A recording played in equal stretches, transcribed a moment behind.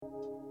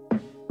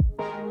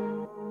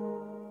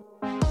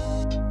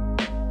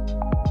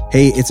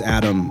Hey, it's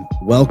Adam.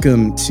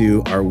 Welcome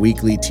to our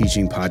weekly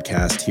teaching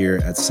podcast here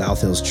at South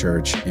Hills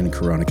Church in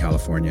Corona,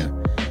 California.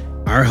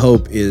 Our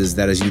hope is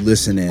that as you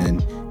listen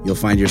in, you'll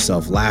find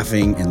yourself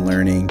laughing and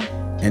learning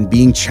and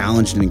being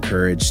challenged and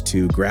encouraged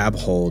to grab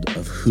hold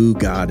of who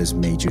God has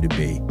made you to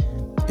be.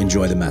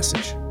 Enjoy the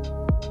message.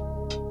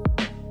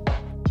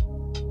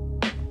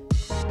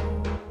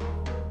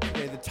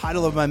 Okay, the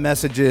title of my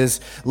message is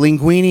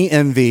Linguine,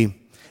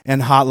 Envy,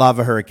 and Hot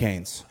Lava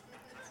Hurricanes.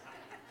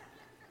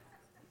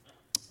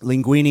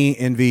 Linguine,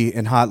 envy,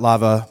 and hot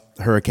lava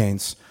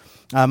hurricanes.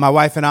 My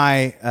wife and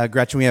I,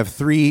 Gretchen, we have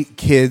 3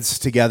 kids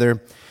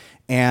together.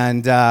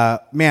 And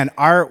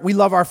we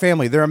love our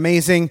family. They're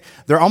amazing.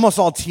 They're almost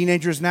all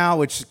teenagers now,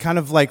 which kind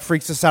of like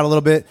freaks us out a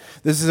little bit.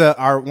 This is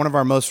one of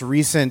our most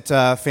recent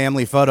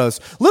family photos.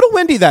 A little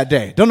windy that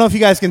day. Don't know if you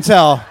guys can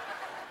tell.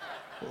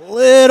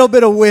 Little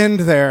bit of wind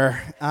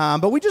there.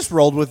 But we just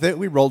rolled with it.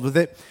 We rolled with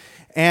it.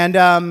 And,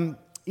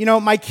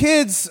 my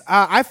kids,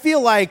 I feel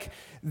like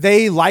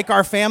they like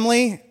our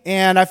family,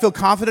 and I feel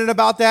confident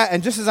about that.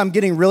 And just as I'm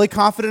getting really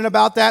confident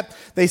about that,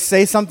 they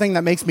say something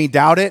that makes me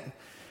doubt it.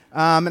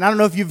 And I don't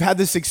know if you've had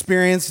this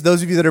experience,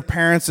 those of you that are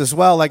parents as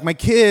well. Like my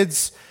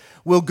kids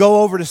will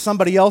go over to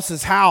somebody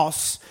else's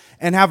house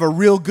and have a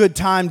real good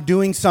time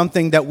doing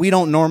something that we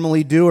don't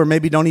normally do, or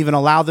maybe don't even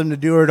allow them to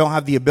do, or don't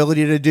have the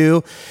ability to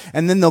do.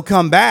 And then they'll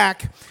come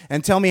back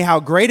and tell me how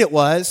great it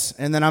was.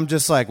 And then I'm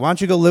just like, why don't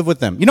you go live with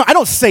them? I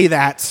don't say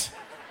that,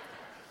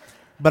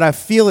 but I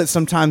feel it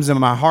sometimes in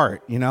my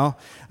heart,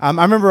 I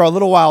remember a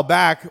little while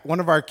back,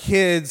 one of our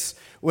kids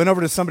went over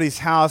to somebody's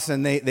house,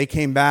 and they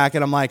came back,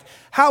 and I'm like,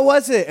 how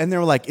was it? And they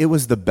were like, it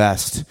was the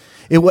best.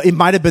 It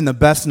might have been the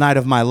best night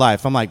of my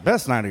life. I'm like,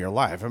 best night of your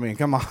life? I mean,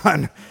 come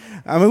on.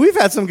 We've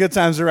had some good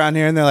times around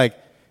here, and they're like,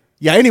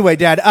 yeah, anyway,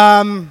 Dad.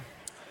 I'm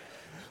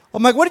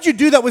like, what did you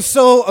do that was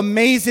so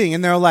amazing?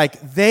 And they're like,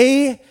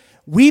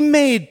 we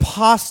made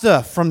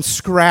pasta from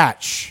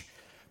scratch.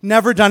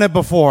 Never done it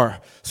before.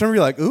 Some of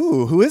you are like,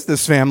 ooh, who is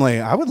this family?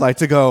 I would like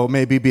to go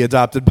maybe be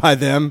adopted by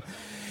them.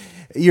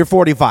 You're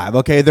 45,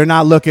 okay? They're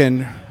not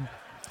looking.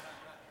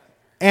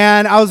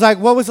 And I was like,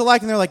 what was it like?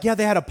 And they're like, yeah,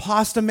 they had a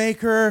pasta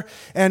maker,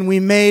 and we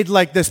made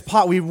like this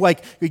pot. We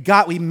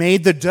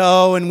made the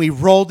dough, and we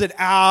rolled it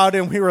out,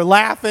 and we were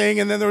laughing,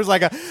 and then there was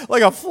like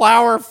a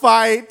flour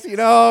fight,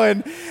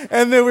 and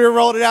then we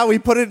rolled it out. We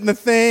put it in the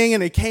thing,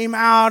 and it came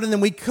out, and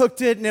then we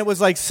cooked it, and it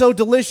was like so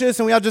delicious,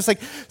 and we all just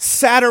like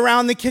sat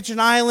around the kitchen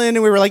island,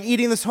 and we were like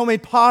eating this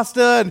homemade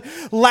pasta and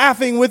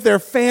laughing with their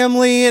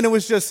family, and it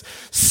was just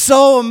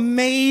so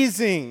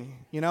amazing,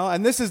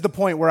 And this is the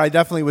point where I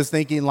definitely was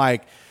thinking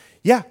like,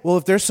 yeah, well,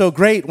 if they're so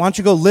great, why don't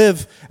you go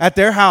live at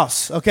their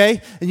house,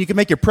 okay? And you can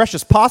make your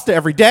precious pasta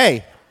every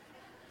day.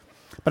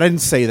 But I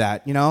didn't say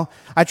that,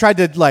 I tried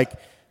to,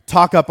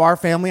 talk up our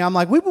family. I'm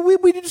like,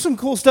 we do some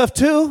cool stuff,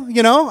 too,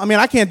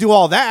 I can't do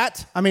all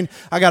that. I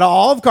got an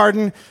Olive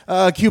Garden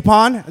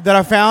coupon that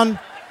I found,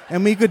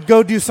 and we could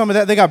go do some of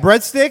that. They got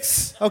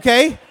breadsticks,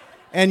 okay?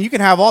 And you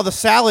can have all the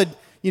salad.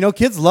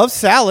 Kids love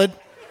salad.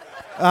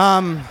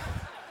 I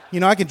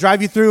can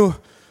drive you through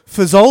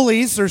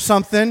Fazoli's or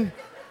something.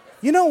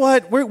 You know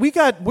what?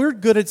 We're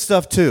good at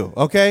stuff too,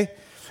 okay?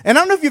 And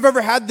I don't know if you've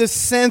ever had this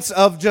sense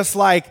of just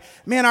like,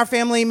 man, our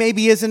family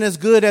maybe isn't as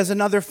good as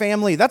another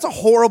family. That's a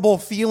horrible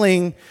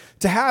feeling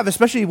to have,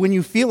 especially when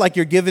you feel like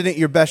you're giving it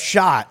your best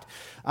shot,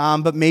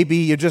 but maybe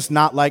you're just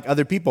not like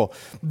other people.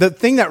 The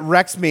thing that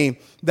wrecks me,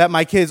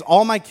 that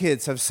all my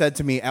kids have said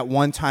to me at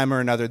one time or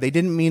another, they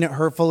didn't mean it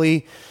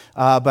hurtfully,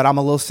 but I'm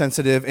a little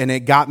sensitive, and it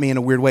got me in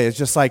a weird way. It's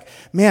just like,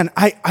 man,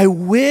 I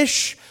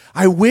wish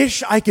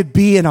I could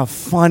be in a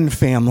fun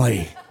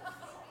family.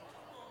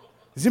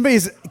 Has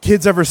anybody's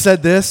kids ever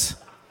said this?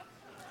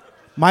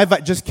 My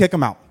advice, just kick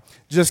them out.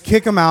 Just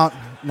kick them out.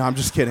 No, I'm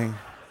just kidding.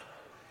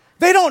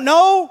 They don't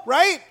know,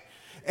 right?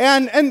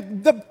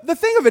 And the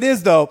thing of it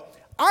is, though,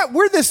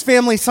 we're this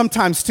family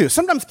sometimes, too.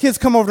 Sometimes kids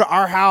come over to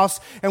our house,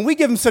 and we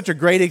give them such a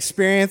great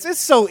experience. It's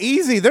so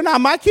easy. They're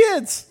not my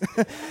kids.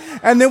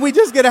 And then we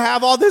just get to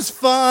have all this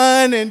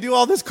fun and do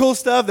all this cool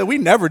stuff that we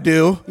never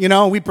do.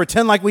 We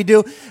pretend like we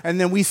do, and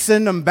then we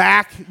send them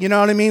back. You know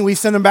what I mean? We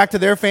send them back to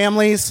their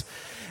families.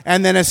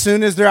 And then as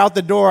soon as they're out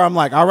the door, I'm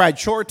like, all right,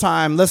 chore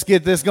time. Let's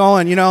get this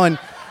going, and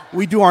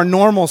we do our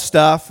normal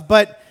stuff.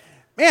 But,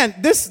 man,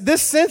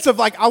 this sense of,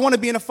 like, I want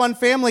to be in a fun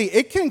family,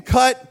 it can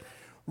cut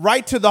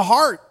right to the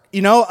heart,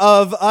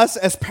 of us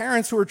as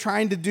parents who are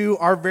trying to do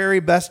our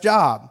very best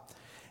job.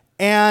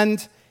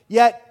 And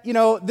yet,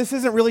 this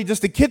isn't really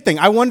just a kid thing.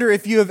 I wonder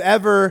if you have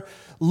ever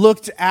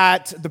looked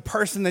at the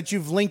person that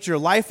you've linked your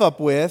life up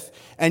with,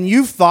 and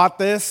you've thought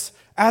this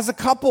as a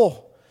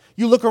couple.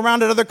 You look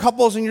around at other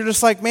couples, and you're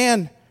just like,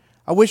 man,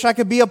 I wish I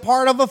could be a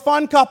part of a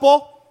fun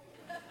couple.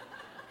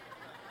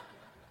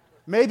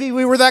 Maybe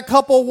we were that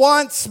couple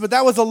once, but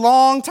that was a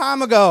long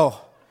time ago.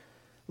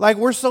 Like,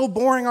 we're so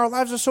boring. Our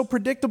lives are so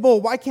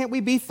predictable. Why can't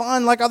we be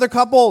fun like other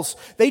couples?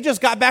 They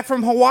just got back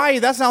from Hawaii.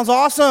 That sounds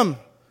awesome.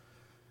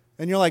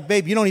 And you're like,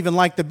 babe, you don't even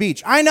like the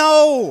beach. I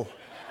know.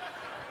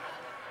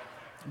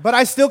 But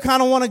I still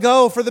kind of want to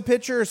go for the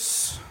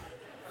pictures.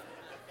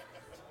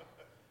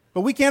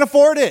 but we can't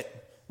afford it.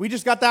 We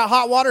just got that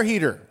hot water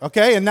heater,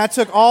 okay? And that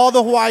took all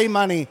the Hawaii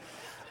money.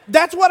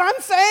 That's what I'm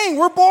saying.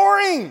 We're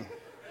boring.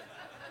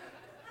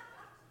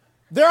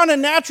 They're on a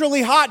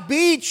naturally hot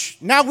beach.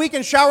 Now we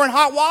can shower in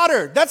hot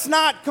water. That's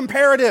not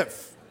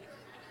comparative.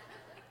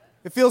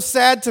 It feels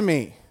sad to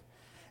me.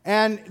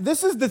 And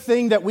this is the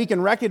thing that we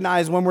can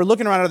recognize when we're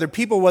looking around other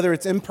people, whether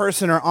it's in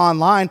person or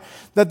online,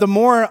 that the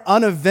more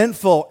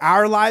uneventful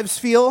our lives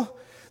feel,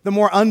 the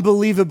more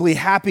unbelievably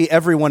happy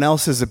everyone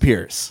else's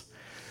appears.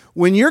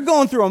 When you're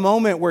going through a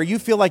moment where you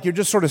feel like you're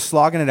just sort of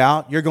slogging it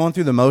out, you're going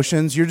through the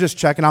motions, you're just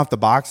checking off the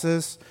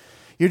boxes,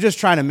 you're just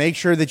trying to make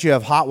sure that you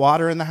have hot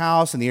water in the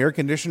house and the air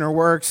conditioner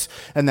works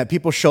and that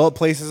people show up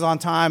places on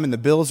time and the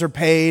bills are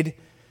paid.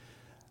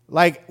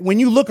 Like, when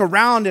you look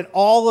around at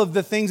all of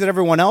the things that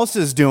everyone else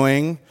is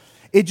doing,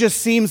 it just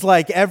seems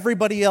like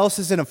everybody else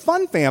is in a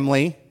fun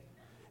family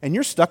and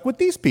you're stuck with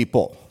these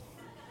people.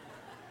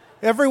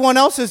 Everyone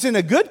else is in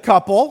a good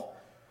couple,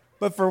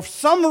 but for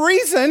some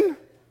reason,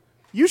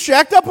 you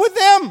shacked up with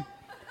them.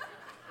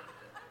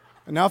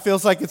 And now it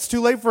feels like it's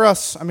too late for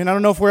us. I mean, I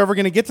don't know if we're ever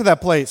going to get to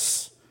that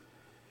place.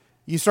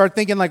 You start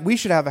thinking like we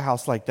should have a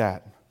house like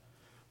that.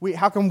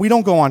 How come we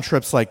don't go on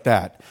trips like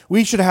that?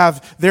 We should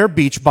have their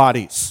beach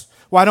bodies.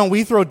 Why don't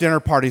we throw dinner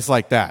parties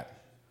like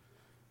that?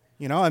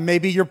 You know, and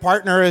maybe your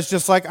partner is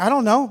just like, I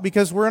don't know,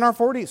 because we're in our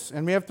 40s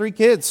and we have 3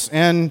 kids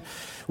and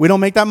we don't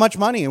make that much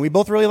money and we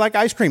both really like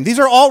ice cream. These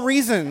are all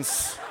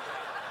reasons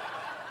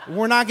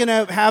we're not going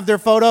to have their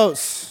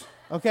photos,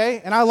 okay?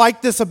 And I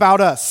like this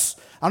about us.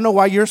 I don't know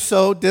why you're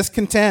so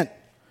discontent.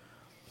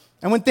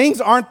 And when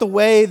things aren't the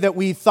way that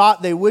we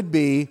thought they would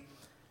be,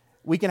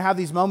 we can have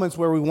these moments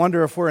where we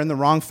wonder if we're in the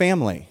wrong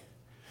family.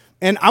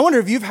 And I wonder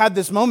if you've had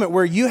this moment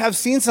where you have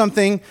seen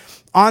something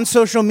on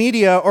social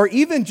media or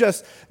even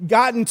just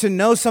gotten to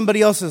know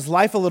somebody else's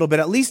life a little bit,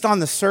 at least on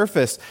the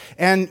surface,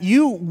 and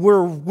you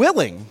were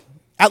willing,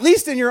 at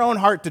least in your own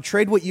heart, to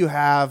trade what you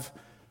have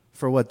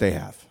for what they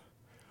have,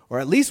 or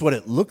at least what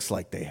it looks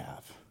like they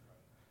have.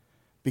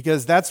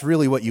 Because that's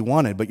really what you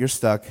wanted, but you're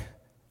stuck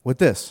with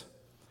this.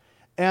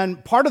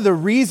 And part of the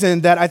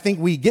reason that I think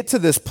we get to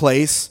this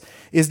place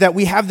is that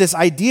we have this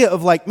idea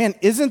of like, man,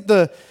 isn't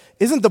the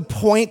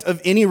point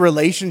of any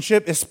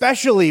relationship,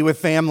 especially with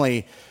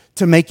family,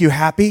 to make you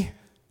happy?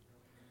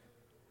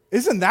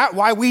 Isn't that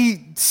why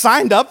we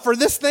signed up for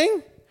this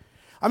thing?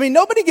 I mean,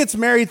 nobody gets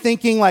married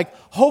thinking like,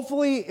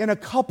 hopefully in a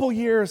couple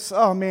years,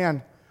 oh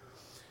man,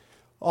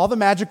 all the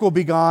magic will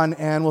be gone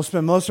and we'll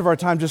spend most of our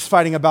time just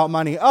fighting about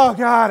money. Oh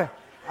God,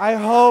 I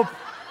hope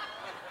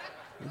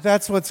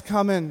that's what's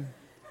coming.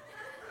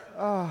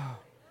 Oh.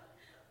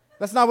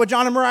 That's not what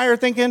John and Mariah are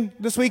thinking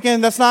this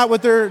weekend. That's not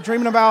what they're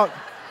dreaming about.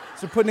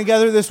 So putting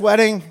together this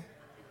wedding.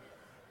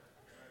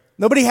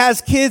 Nobody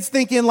has kids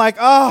thinking like,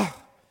 oh,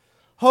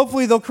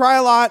 hopefully they'll cry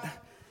a lot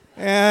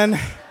and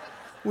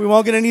we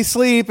won't get any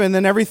sleep and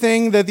then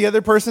everything that the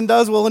other person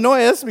does will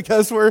annoy us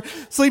because we're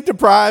sleep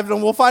deprived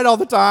and we'll fight all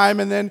the time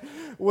and then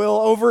we'll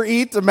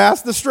overeat to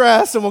mask the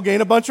stress and we'll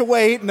gain a bunch of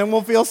weight and then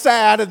we'll feel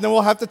sad and then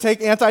we'll have to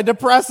take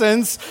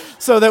antidepressants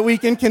so that we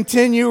can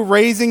continue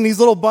raising these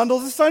little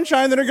bundles of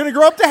sunshine that are going to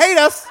grow up to hate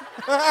us.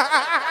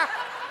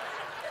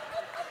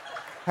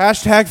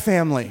 Hashtag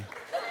family.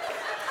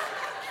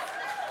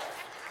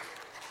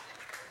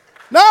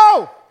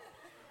 No!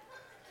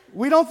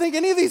 We don't think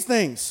any of these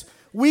things.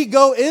 We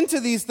go into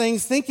these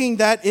things thinking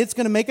that it's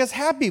going to make us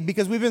happy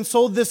because we've been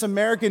sold this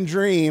American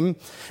dream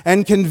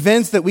and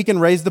convinced that we can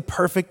raise the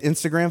perfect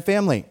Instagram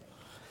family.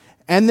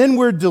 And then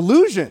we're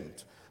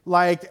delusioned,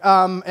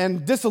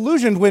 and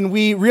disillusioned when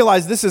we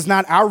realize this is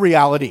not our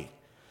reality,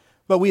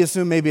 but we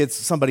assume maybe it's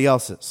somebody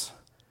else's.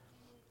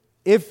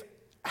 If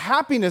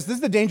happiness, this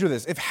is the danger of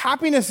this, if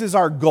happiness is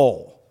our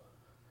goal,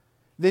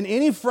 then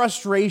any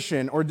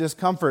frustration or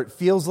discomfort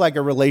feels like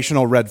a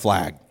relational red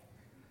flag.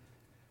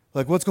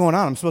 Like, what's going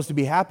on? I'm supposed to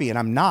be happy, and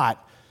I'm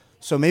not.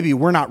 So maybe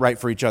we're not right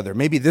for each other.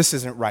 Maybe this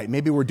isn't right.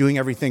 Maybe we're doing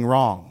everything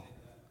wrong.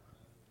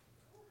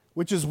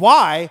 Which is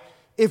why,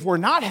 if we're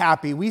not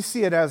happy, we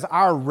see it as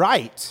our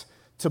right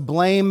to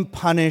blame,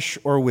 punish,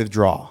 or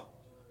withdraw.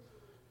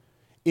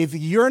 If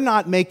you're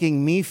not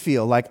making me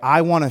feel like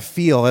I want to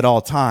feel at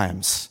all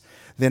times,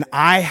 then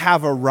I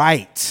have a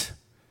right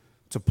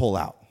to pull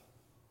out.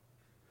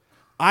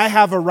 I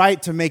have a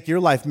right to make your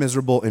life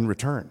miserable in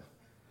return.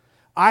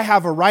 I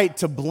have a right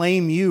to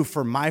blame you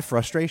for my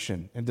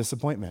frustration and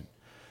disappointment,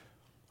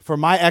 for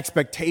my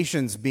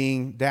expectations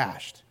being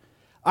dashed.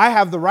 I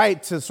have the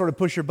right to sort of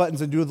push your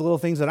buttons and do the little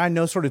things that I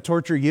know sort of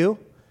torture you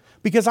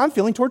because I'm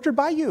feeling tortured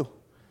by you,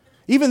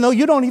 even though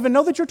you don't even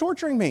know that you're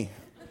torturing me.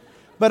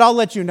 But I'll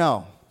let you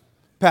know,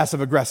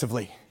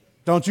 passive-aggressively.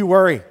 Don't you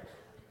worry.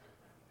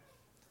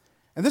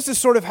 And this is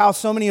sort of how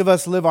so many of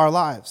us live our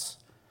lives.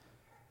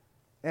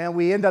 And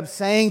we end up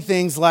saying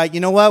things like, you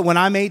know what, when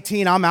I'm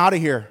 18, I'm out of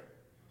here.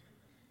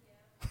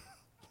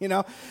 You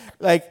know,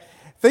 like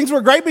things were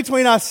great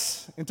between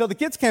us until the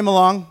kids came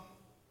along.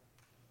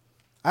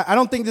 I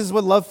don't think this is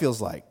what love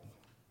feels like.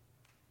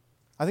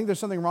 I think there's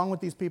something wrong with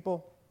these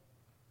people.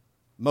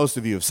 Most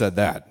of you have said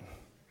that.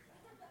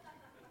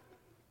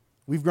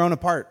 We've grown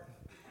apart.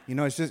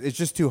 It's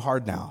just too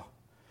hard now.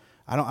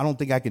 I don't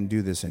think I can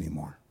do this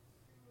anymore.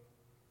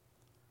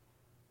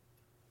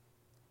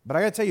 But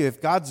I got to tell you,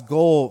 if God's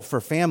goal for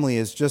family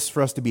is just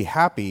for us to be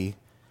happy,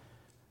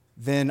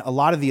 then a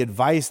lot of the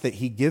advice that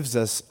he gives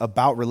us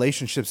about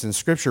relationships in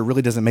Scripture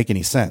really doesn't make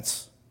any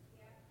sense.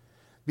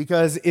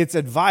 Because it's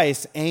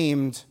advice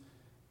aimed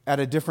at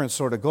a different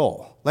sort of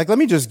goal. Like, let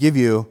me just give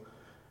you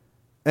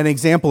an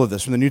example of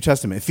this from the New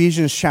Testament.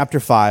 Ephesians chapter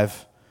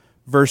 5,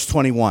 verse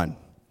 21.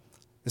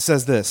 It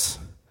says this: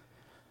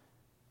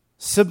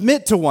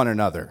 submit to one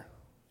another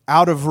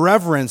out of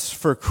reverence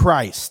for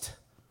Christ.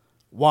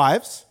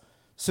 Wives,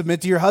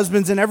 submit to your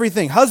husbands in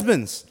everything.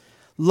 Husbands,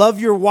 love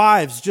your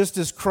wives just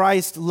as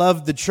Christ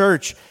loved the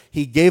church.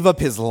 He gave up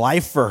his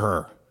life for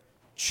her.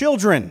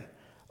 Children,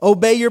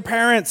 obey your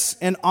parents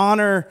and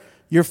honor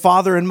your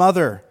father and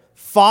mother.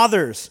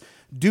 Fathers,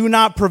 do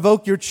not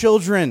provoke your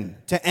children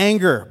to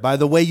anger by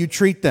the way you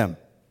treat them.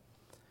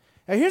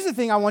 Now, here's the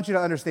thing I want you to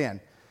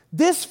understand.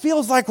 This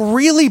feels like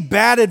really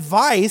bad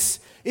advice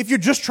if you're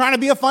just trying to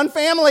be a fun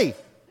family.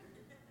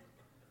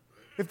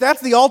 If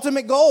that's the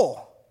ultimate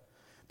goal.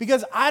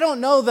 Because I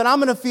don't know that I'm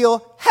going to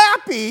feel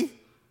happy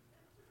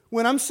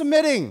when I'm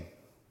submitting.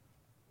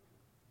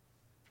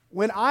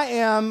 When I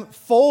am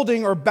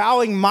folding or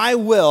bowing my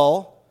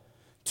will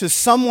to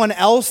someone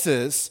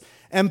else's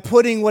and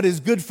putting what is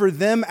good for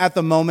them at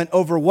the moment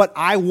over what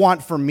I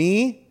want for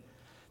me,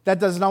 that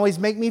doesn't always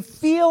make me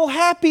feel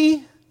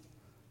happy.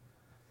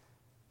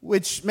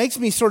 Which makes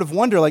me sort of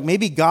wonder, like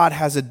maybe God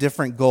has a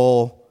different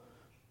goal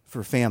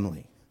for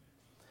family.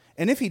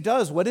 And if he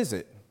does, what is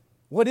it?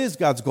 What is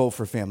God's goal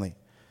for family?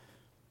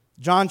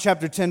 John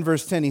chapter 10,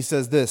 verse 10, he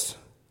says this: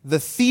 the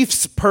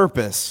thief's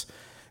purpose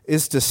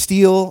is to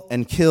steal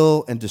and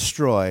kill and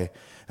destroy,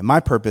 and my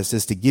purpose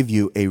is to give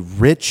you a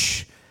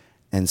rich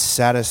and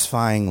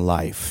satisfying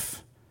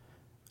life.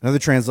 Another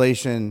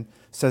translation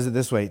says it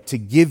this way: to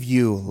give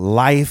you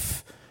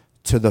life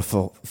to the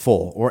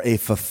full, or a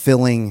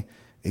fulfilling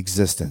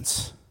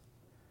existence.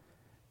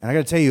 And I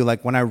got to tell you,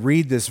 like when I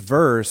read this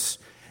verse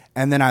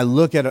and then I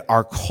look at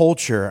our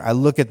culture, I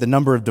look at the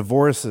number of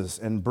divorces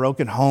and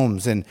broken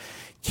homes and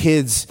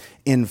kids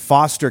in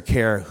foster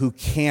care who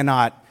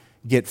cannot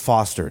get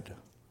fostered,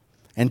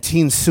 and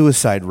teen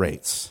suicide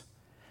rates.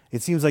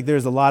 It seems like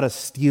there's a lot of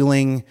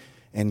stealing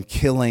and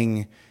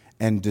killing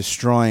and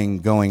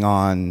destroying going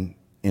on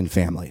in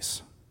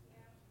families.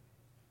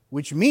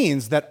 Which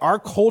means that our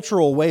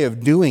cultural way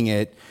of doing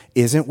it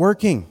isn't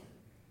working.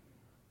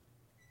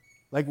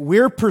 Like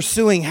we're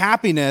pursuing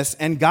happiness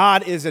and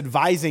God is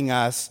advising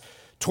us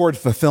toward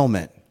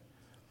fulfillment.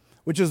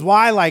 Which is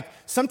why like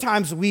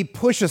sometimes we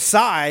push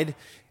aside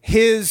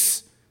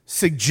his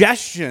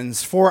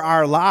suggestions for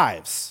our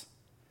lives.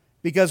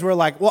 Because we're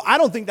like, well, I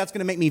don't think that's going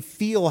to make me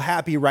feel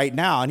happy right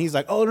now. And he's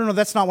like, oh, no,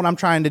 that's not what I'm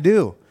trying to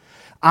do.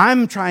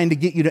 I'm trying to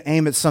get you to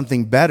aim at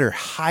something better,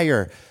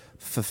 higher,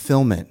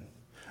 fulfillment,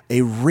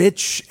 a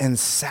rich and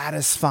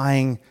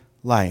satisfying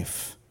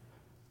life.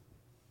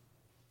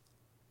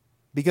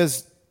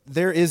 Because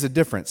there is a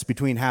difference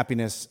between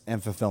happiness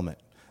and fulfillment.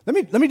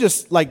 Let me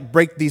just like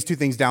break these two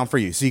things down for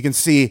you so you can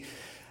see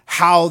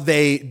how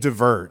they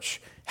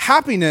diverge.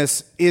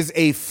 Happiness is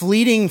a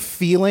fleeting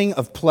feeling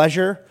of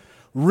pleasure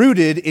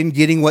rooted in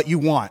getting what you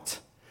want,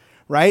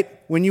 right?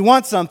 When you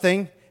want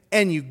something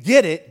and you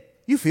get it,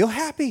 you feel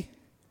happy,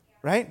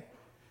 right?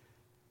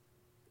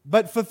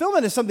 But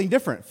fulfillment is something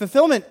different.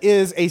 Fulfillment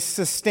is a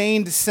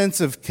sustained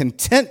sense of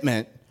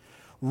contentment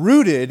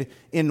rooted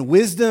in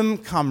wisdom,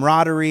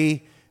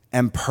 camaraderie,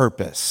 and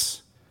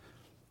purpose.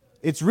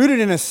 It's rooted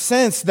in a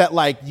sense that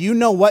like you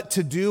know what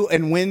to do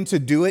and when to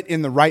do it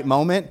in the right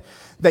moment,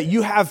 that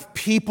you have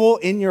people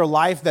in your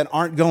life that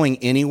aren't going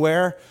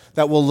anywhere,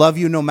 that will love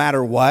you no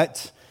matter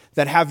what,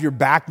 that have your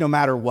back no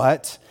matter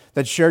what,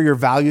 that share your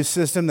value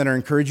system, that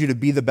encourage you to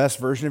be the best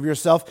version of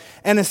yourself,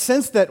 and a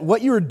sense that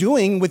what you're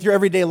doing with your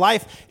everyday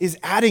life is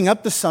adding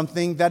up to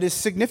something that is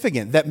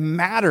significant, that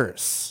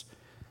matters.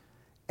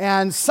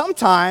 And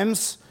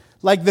sometimes,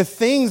 like the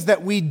things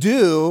that we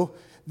do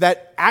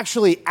that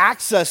actually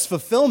access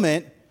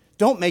fulfillment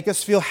don't make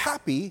us feel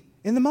happy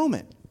in the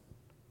moment.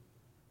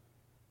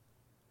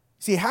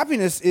 See,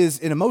 happiness is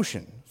an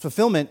emotion.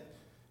 Fulfillment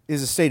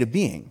is a state of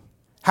being.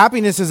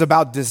 Happiness is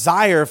about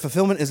desire.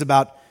 Fulfillment is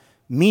about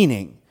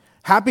meaning.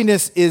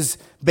 Happiness is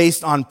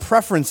based on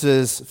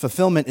preferences.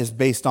 Fulfillment is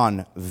based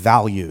on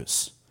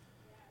values.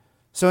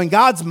 So in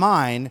God's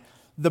mind,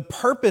 the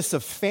purpose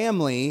of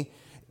family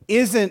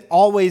isn't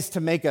always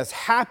to make us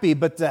happy,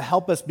 but to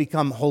help us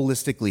become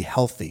holistically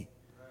healthy.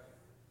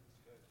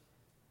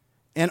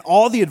 And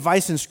all the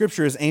advice in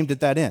Scripture is aimed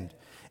at that end.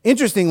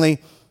 Interestingly,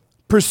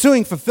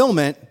 pursuing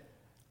fulfillment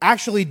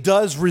actually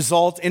does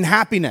result in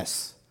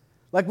happiness.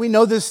 Like we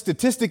know this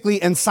statistically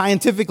and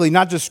scientifically,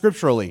 not just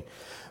scripturally.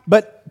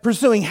 But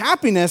pursuing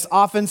happiness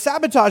often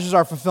sabotages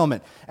our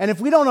fulfillment. And if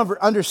we don't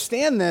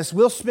understand this,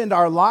 we'll spend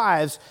our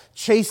lives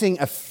chasing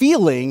a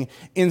feeling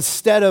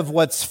instead of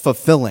what's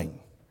fulfilling.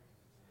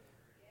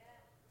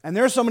 And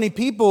there are so many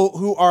people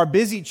who are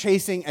busy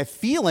chasing a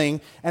feeling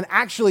and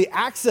actually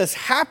access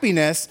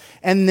happiness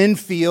and then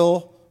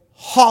feel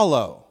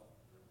hollow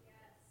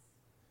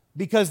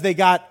because they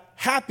got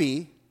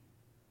happy,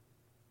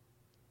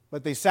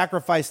 but they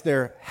sacrificed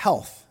their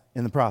health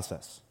in the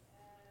process.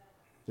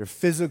 Their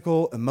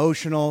physical,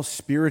 emotional,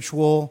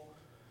 spiritual,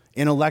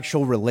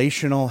 intellectual,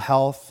 relational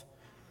health.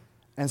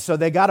 And so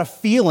they got a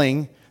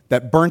feeling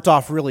that burnt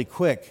off really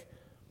quick,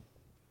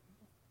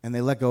 and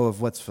they let go of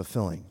what's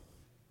fulfilling.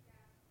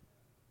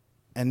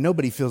 And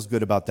nobody feels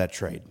good about that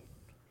trade.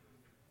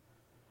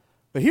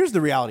 But here's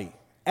the reality.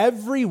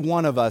 Every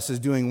one of us is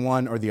doing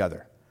one or the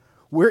other.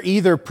 We're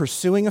either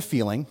pursuing a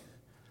feeling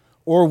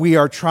or we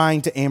are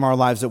trying to aim our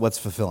lives at what's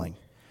fulfilling.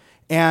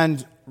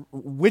 And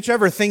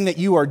whichever thing that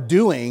you are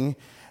doing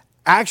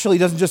actually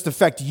doesn't just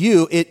affect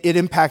you, it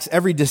impacts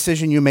every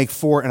decision you make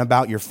for and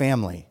about your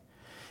family.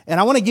 And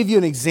I want to give you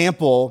an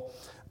example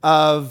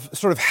of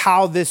sort of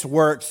how this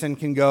works and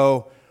can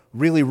go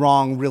really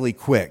wrong really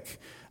quick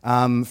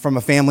from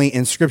a family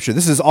in Scripture.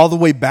 This is all the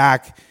way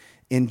back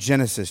in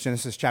Genesis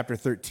chapter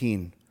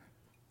 13.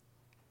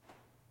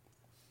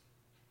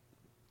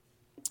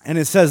 And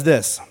it says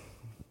this: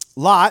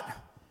 Lot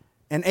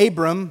and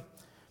Abram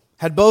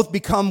had both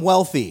become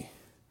wealthy.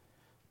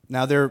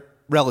 Now they're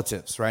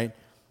relatives, right?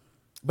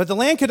 But the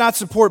land could not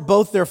support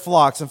both their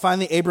flocks. And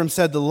finally Abram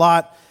said to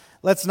Lot,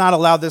 let's not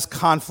allow this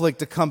conflict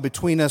to come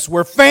between us.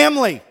 We're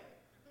family.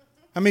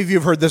 How many of you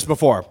have heard this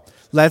before?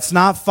 Let's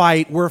not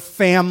fight. We're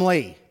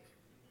family.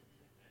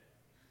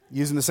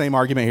 Using the same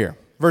argument here.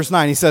 Verse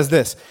 9, he says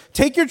this: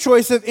 take your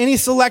choice of any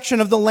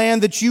selection of the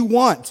land that you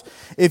want.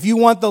 If you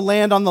want the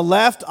land on the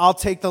left, I'll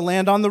take the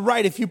land on the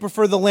right. If you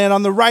prefer the land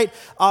on the right,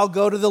 I'll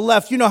go to the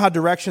left. You know how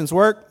directions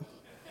work.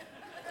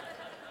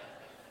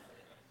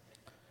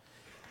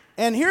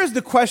 And here's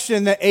the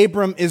question that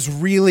Abram is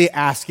really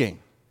asking.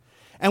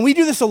 And we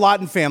do this a lot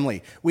in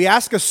family. We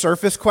ask a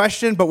surface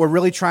question, but we're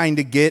really trying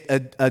to get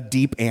a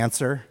deep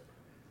answer.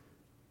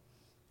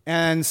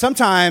 And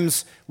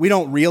sometimes we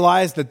don't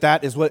realize that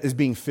that is what is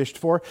being fished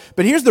for.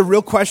 But here's the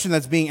real question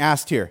that's being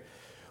asked here.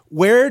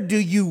 Where do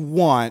you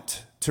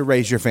want to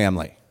raise your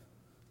family?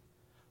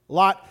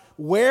 Lot,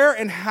 where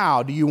and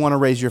how do you want to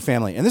raise your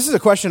family? And this is a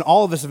question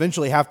all of us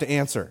eventually have to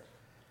answer.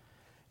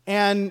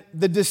 And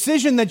the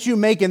decision that you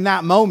make in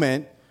that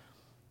moment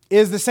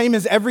is the same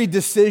as every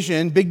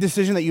decision, big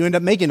decision that you end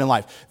up making in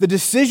life. The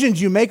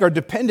decisions you make are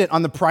dependent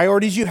on the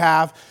priorities you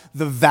have,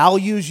 the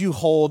values you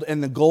hold,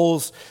 and the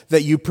goals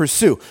that you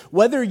pursue.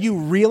 Whether you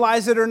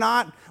realize it or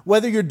not,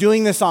 whether you're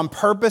doing this on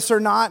purpose or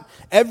not,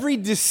 every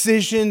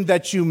decision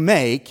that you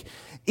make,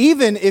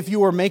 even if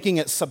you are making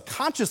it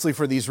subconsciously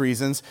for these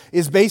reasons,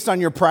 is based on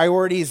your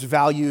priorities,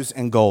 values,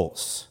 and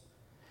goals.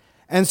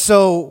 And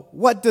so,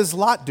 what does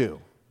Lot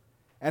do?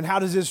 And how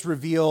does this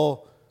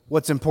reveal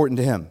what's important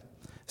to him?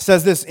 It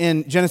says this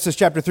in Genesis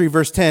chapter 3,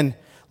 verse 10.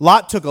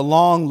 Lot took a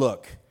long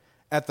look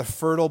at the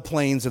fertile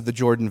plains of the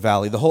Jordan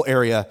Valley. The whole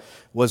area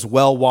was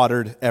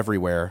well-watered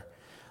everywhere,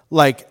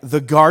 like the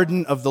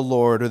garden of the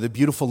Lord or the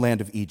beautiful land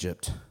of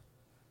Egypt.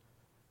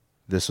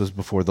 This was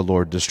before the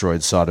Lord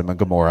destroyed Sodom and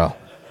Gomorrah.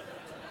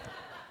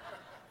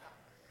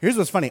 Here's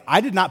what's funny. I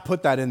did not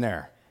put that in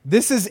there.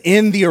 This is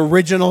in the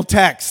original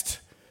text,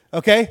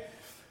 okay?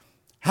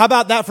 How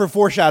about that for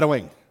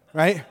foreshadowing,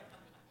 right?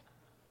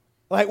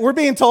 Like, we're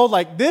being told,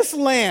 like, this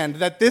land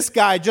that this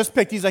guy just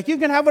picked, he's like, you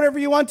can have whatever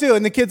you want to.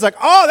 And the kid's like,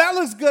 oh, that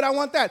looks good. I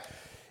want that.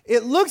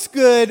 It looks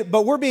good,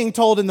 but we're being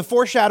told in the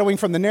foreshadowing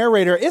from the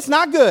narrator, it's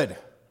not good.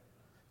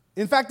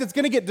 In fact, it's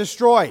going to get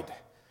destroyed.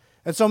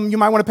 And so you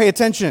might want to pay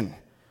attention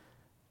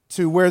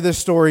to where this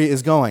story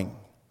is going.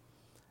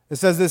 It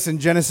says this in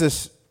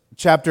Genesis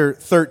chapter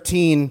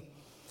 13,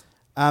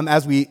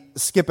 as we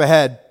skip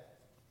ahead.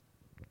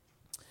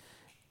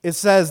 It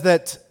says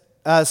that,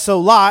 so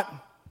Lot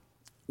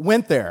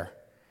went there,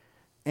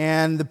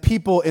 and the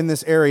people in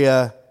this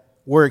area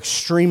were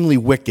extremely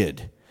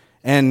wicked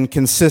and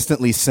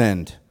consistently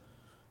sinned.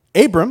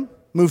 Abram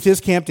moved his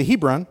camp to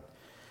Hebron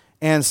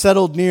and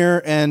settled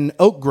near an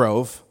oak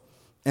grove,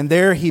 and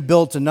there he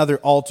built another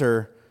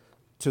altar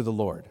to the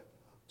Lord.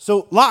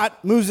 So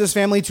Lot moves his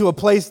family to a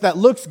place that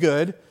looks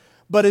good,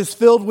 but is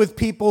filled with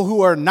people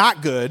who are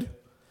not good.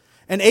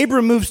 And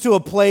Abram moves to a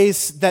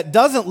place that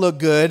doesn't look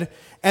good,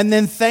 and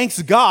then thanks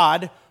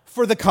God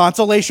for the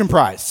consolation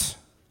prize.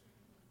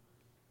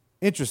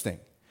 Interesting.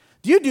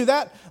 Do you do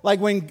that? Like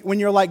when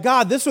you're like,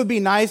 God, this would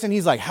be nice, and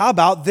he's like, how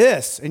about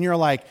this? And you're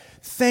like,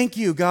 thank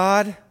you,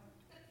 God.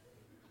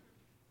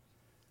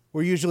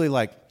 We're usually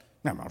like,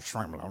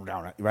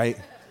 right?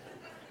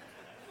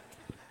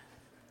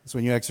 It's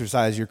when you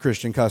exercise your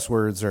Christian cuss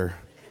words or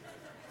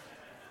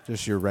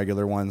just your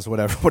regular ones,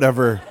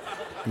 whatever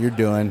you're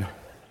doing.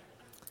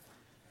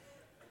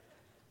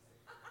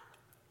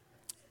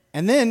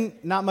 And then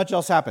not much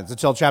else happens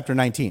until chapter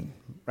 19,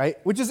 right?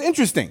 Which is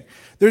interesting.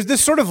 There's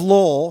this sort of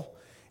lull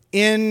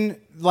in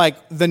like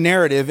the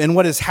narrative and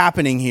what is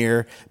happening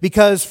here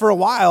because for a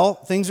while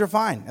things are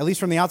fine, at least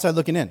from the outside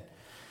looking in.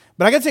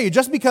 But I got to tell you,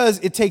 just because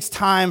it takes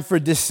time for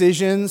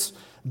decisions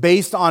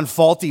based on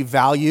faulty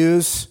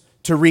values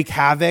to wreak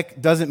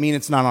havoc doesn't mean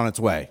it's not on its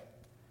way.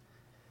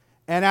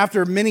 And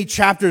after many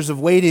chapters of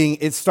waiting,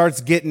 it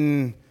starts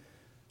getting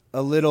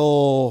a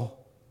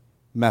little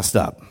messed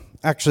up.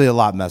 Actually, a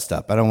lot messed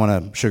up. I don't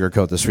want to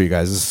sugarcoat this for you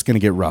guys. This is going to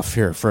get rough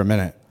here for a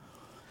minute.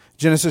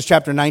 Genesis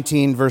chapter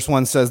 19, verse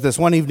 1 says this: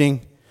 One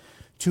evening,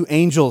 two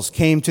angels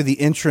came to the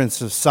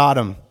entrance of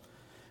Sodom,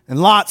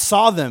 and Lot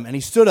saw them, and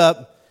he stood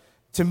up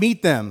to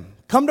meet them.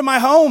 Come to my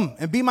home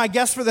and be my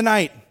guest for the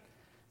night.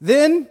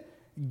 Then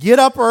get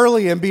up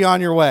early and be on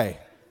your way.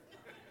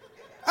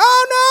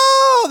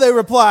 Oh, no, they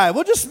replied.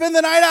 We'll just spend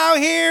the night out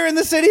here in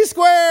the city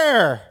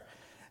square.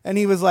 And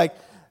he was like,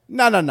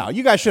 no.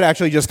 You guys should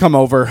actually just come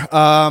over.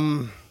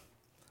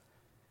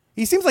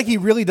 He seems like he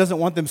really doesn't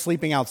want them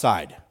sleeping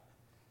outside.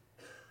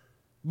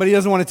 But he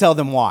doesn't want to tell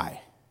them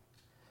why.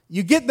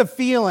 You get the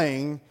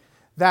feeling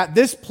that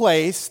this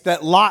place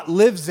that Lot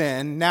lives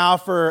in now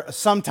for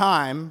some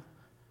time,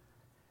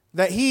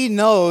 that he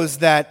knows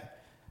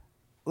that,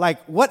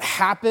 like, what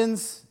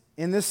happens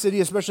in this city,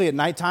 especially at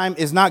nighttime,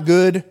 is not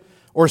good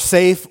or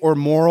safe or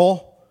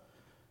moral.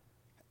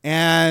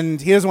 And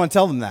he doesn't want to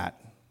tell them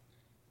that,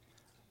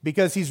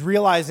 because he's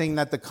realizing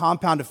that the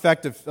compound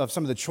effect of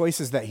some of the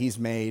choices that he's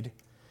made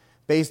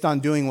based on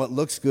doing what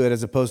looks good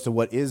as opposed to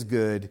what is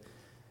good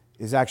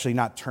is actually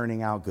not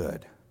turning out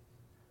good.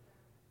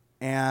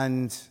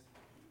 And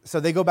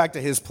so they go back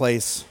to his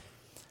place.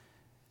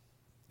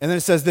 And then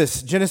it says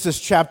this, Genesis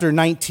chapter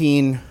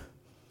 19,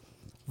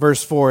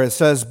 verse 4, it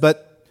says,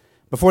 But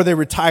before they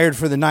retired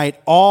for the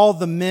night, all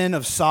the men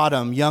of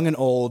Sodom, young and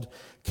old,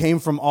 came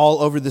from all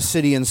over the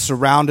city and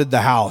surrounded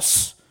the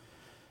house.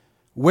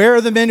 Where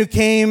are the men who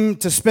came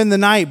to spend the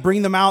night?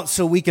 Bring them out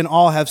so we can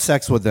all have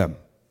sex with them.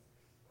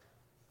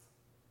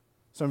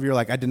 Some of you are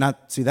like, I did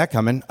not see that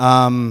coming.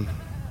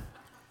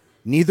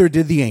 Neither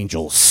did the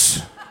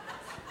angels.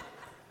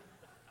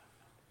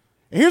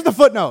 And here's the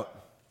footnote.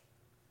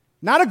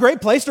 Not a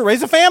great place to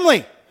raise a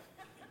family.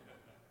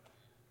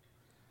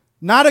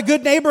 Not a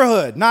good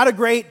neighborhood. Not a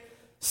great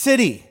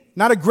city.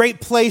 Not a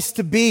great place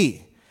to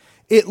be.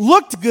 It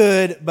looked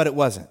good, but it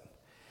wasn't.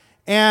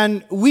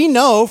 And we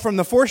know from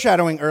the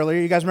foreshadowing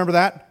earlier, you guys remember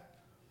that?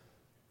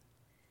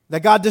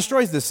 That God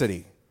destroys this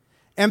city.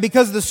 And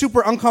because of the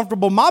super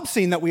uncomfortable mob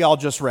scene that we all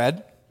just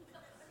read,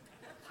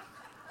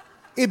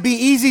 it'd be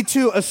easy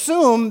to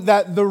assume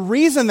that the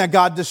reason that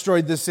God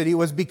destroyed this city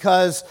was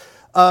because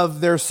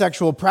of their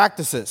sexual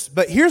practices.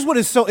 But here's what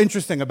is so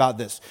interesting about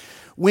this.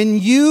 When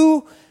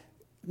you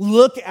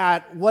look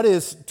at what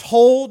is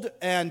told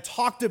and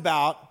talked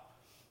about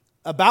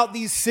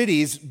these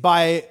cities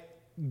by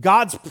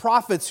God's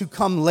prophets who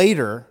come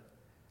later,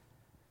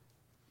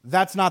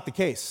 that's not the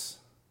case.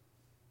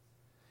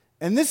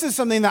 And this is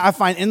something that I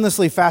find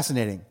endlessly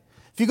fascinating.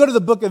 If you go to the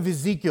book of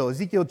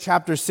Ezekiel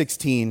chapter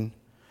 16,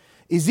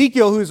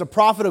 Ezekiel, who is a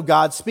prophet of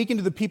God, speaking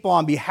to the people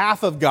on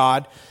behalf of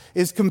God,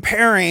 is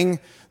comparing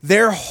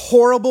their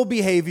horrible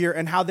behavior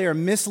and how they are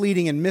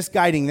misleading and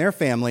misguiding their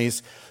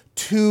families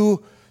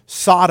to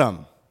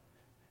Sodom.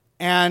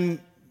 And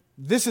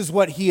this is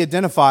what he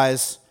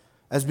identifies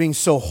as being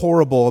so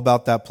horrible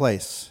about that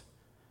place.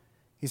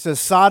 He says,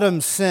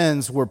 Sodom's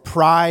sins were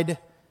pride,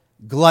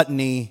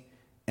 gluttony,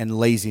 and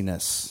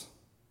laziness.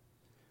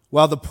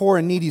 While the poor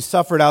and needy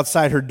suffered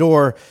outside her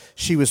door,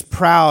 she was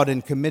proud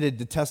and committed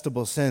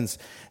detestable sins,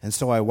 and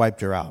so I wiped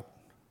her out.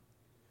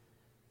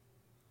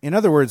 In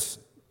other words,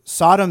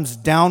 Sodom's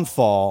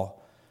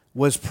downfall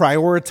was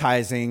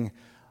prioritizing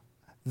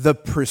the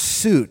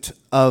pursuit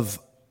of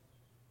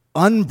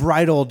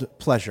unbridled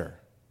pleasure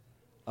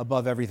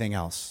above everything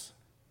else.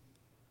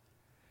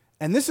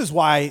 And this is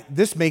why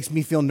this makes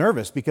me feel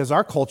nervous, because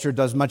our culture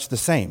does much the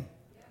same.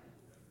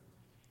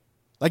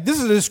 Like, this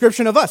is a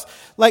description of us.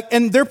 Like,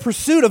 in their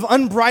pursuit of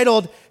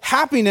unbridled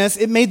happiness,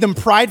 it made them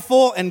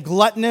prideful and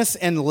gluttonous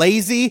and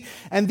lazy.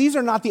 And these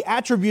are not the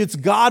attributes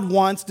God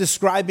wants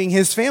describing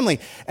his family.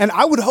 And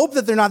I would hope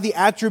that they're not the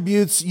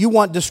attributes you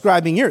want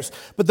describing yours.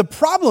 But the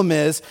problem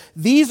is,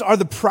 these are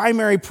the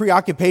primary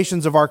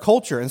preoccupations of our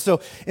culture. And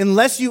so,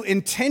 unless you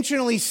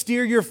intentionally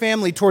steer your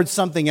family towards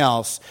something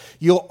else,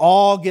 you'll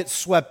all get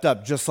swept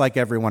up just like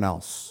everyone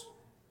else.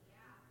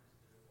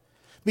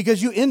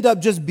 Because you end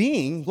up just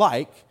being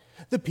like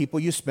the people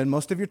you spend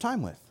most of your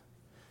time with.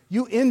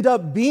 You end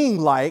up being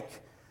like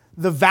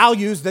the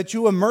values that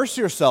you immerse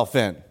yourself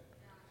in.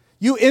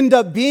 You end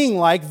up being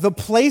like the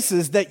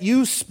places that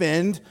you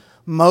spend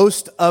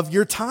most of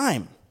your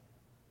time.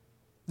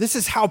 This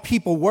is how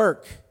people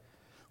work.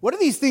 What do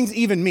these things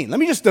even mean? Let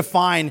me just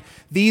define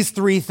these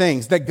three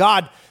things that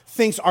God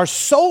thinks are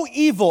so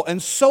evil and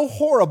so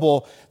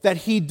horrible that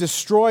he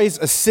destroys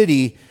a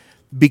city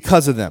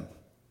because of them.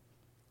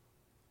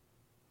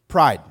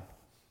 Pride.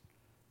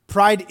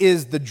 Pride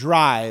is the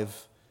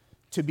drive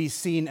to be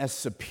seen as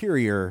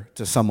superior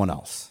to someone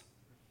else.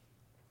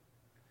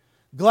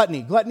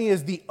 Gluttony. Gluttony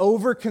is the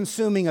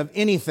over-consuming of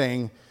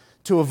anything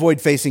to avoid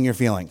facing your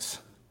feelings.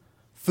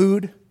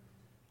 Food,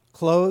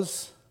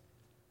 clothes,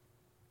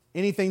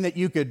 anything that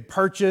you could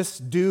purchase,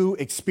 do,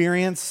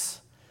 experience.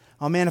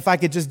 Oh man, if I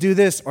could just do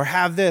this or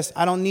have this,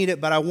 I don't need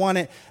it, but I want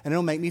it, and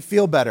it'll make me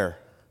feel better.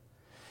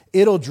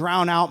 It'll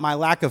drown out my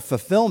lack of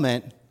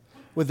fulfillment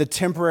with a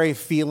temporary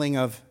feeling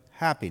of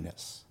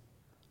happiness.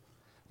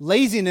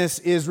 Laziness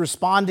is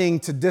responding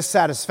to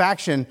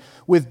dissatisfaction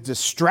with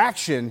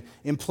distraction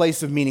in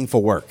place of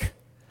meaningful work.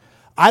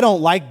 I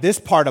don't like this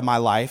part of my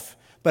life,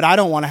 but I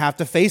don't want to have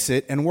to face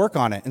it and work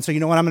on it. And so you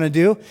know what I'm going to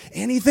do?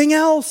 Anything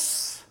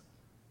else.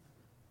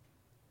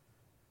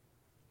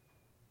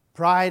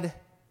 Pride,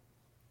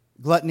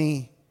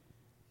 gluttony,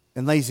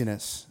 and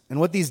laziness.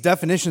 And what these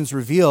definitions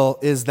reveal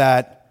is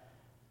that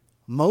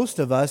most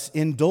of us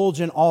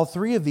indulge in all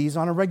three of these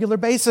on a regular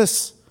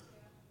basis.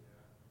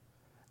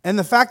 And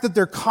the fact that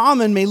they're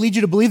common may lead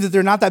you to believe that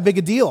they're not that big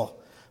a deal.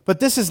 But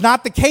this is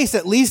not the case,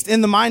 at least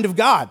in the mind of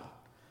God.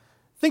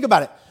 Think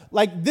about it.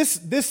 Like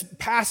this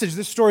passage,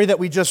 this story that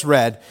we just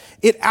read,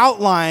 it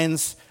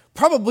outlines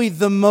probably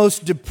the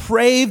most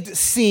depraved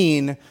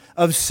scene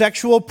of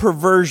sexual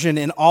perversion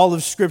in all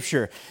of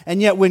Scripture.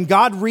 And yet when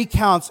God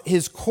recounts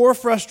his core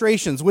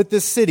frustrations with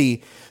this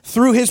city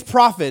through his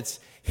prophets,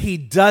 he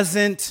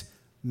doesn't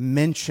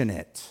mention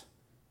it.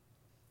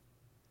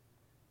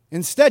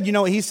 Instead, you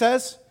know what he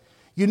says?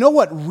 You know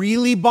what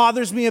really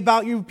bothers me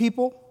about you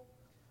people?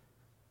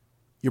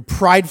 You're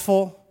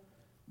prideful,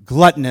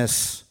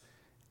 gluttonous,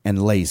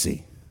 and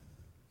lazy.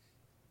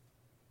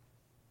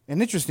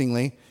 And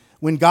interestingly,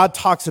 when God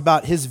talks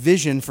about his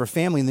vision for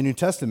family in the New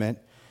Testament,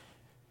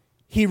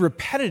 he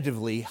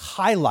repetitively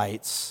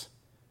highlights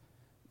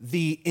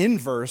the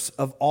inverse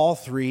of all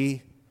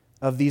three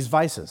of these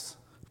vices.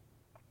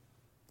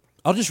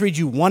 I'll just read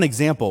you one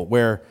example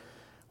where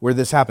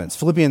this happens.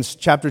 Philippians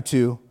chapter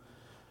 2,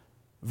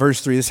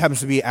 verse 3. This happens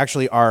to be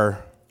actually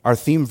our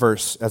theme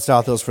verse at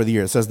South Hills for the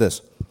year. It says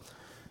this: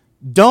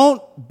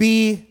 don't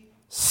be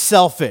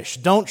selfish.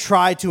 Don't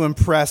try to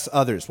impress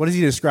others. What is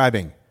he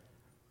describing?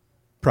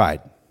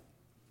 Pride.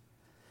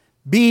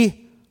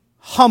 Be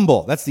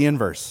humble. That's the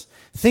inverse.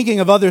 Thinking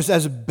of others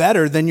as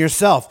better than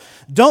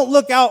yourself. Don't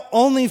look out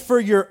only for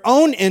your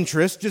own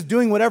interest, just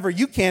doing whatever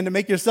you can to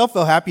make yourself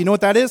feel happy. You know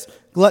what that is?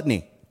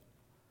 Gluttony.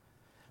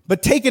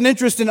 But take an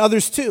interest in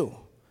others too.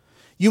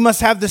 You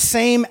must have the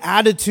same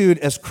attitude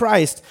as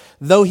Christ.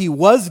 Though he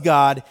was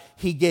God,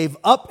 he gave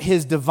up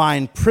his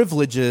divine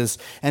privileges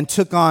and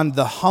took on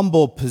the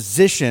humble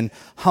position.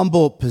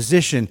 Humble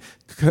position,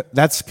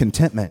 that's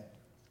contentment.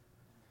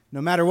 No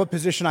matter what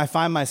position I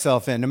find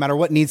myself in, no matter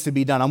what needs to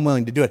be done, I'm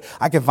willing to do it.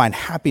 I can find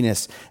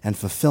happiness and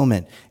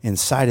fulfillment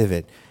inside of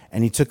it.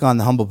 And he took on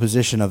the humble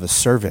position of a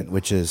servant,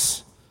 which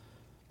is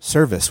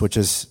service, which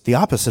is the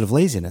opposite of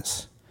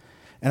laziness.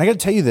 And I got to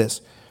tell you this,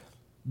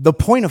 the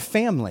point of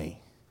family,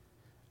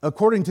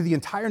 according to the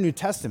entire New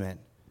Testament,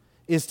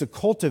 is to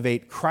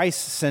cultivate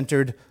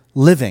Christ-centered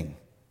living.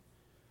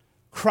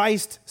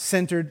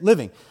 Christ-centered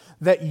living.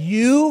 That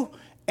you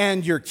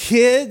and your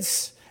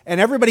kids and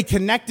everybody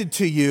connected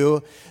to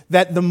you,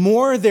 that the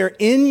more they're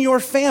in your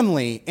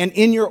family and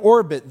in your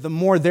orbit, the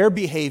more their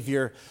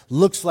behavior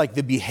looks like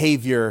the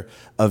behavior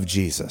of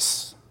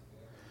Jesus.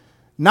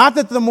 Not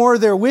that the more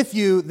they're with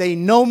you, they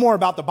know more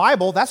about the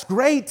Bible. That's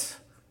great.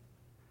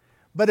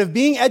 But if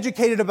being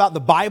educated about the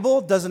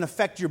Bible doesn't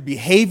affect your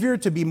behavior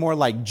to be more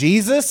like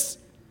Jesus,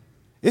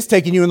 it's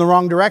taking you in the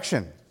wrong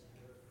direction.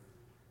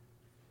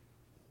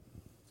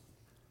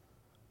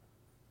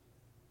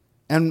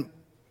 And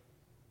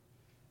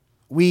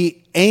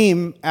we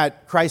aim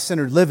at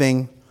Christ-centered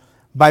living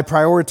by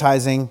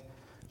prioritizing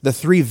the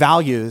three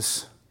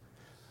values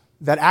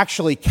that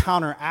actually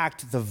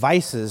counteract the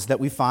vices that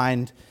we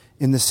find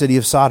in the city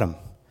of Sodom: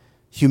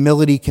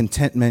 humility,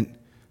 contentment,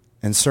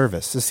 and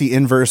service. This is the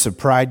inverse of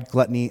pride,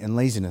 gluttony, and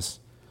laziness.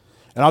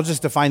 And I'll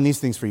just define these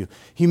things for you.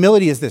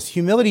 Humility is this.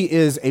 Humility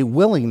is a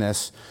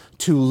willingness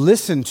to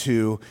listen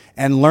to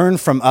and learn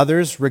from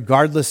others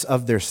regardless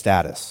of their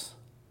status.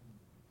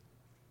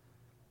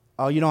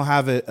 Oh, you don't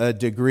have a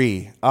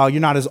degree. Oh,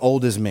 you're not as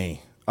old as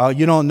me. Oh,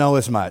 you don't know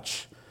as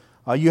much.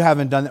 Oh, you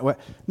haven't done that.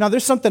 No,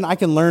 there's something I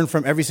can learn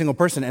from every single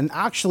person. And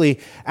actually,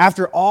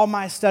 after all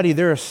my study,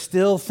 there are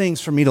still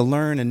things for me to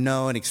learn and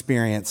know and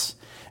experience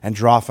and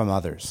draw from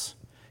others.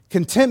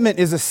 Contentment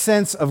is a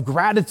sense of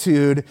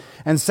gratitude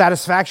and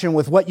satisfaction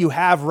with what you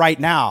have right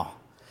now.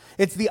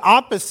 It's the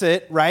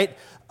opposite, right,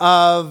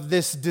 of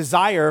this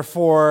desire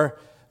for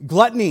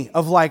gluttony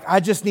of like,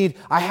 I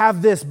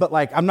have this, but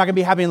like, I'm not going to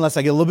be happy unless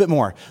I get a little bit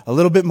more, a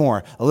little bit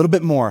more, a little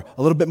bit more,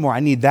 a little bit more.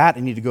 I need that.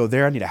 I need to go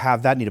there. I need to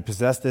have that. I need to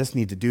possess this,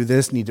 need to do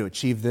this, need to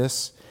achieve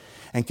this.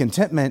 And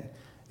contentment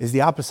is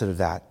the opposite of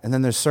that. And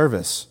then there's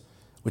service,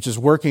 which is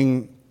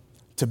working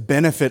to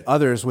benefit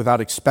others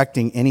without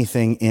expecting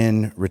anything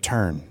in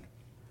return.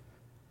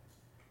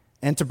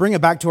 And to bring it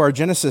back to our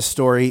Genesis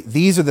story,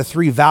 these are the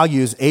three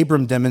values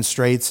Abram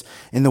demonstrates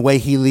in the way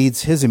he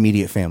leads his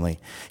immediate family.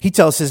 He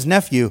tells his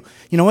nephew,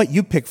 you know what,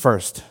 you pick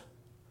first.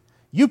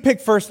 You pick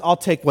first, I'll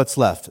take what's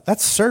left.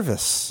 That's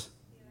service.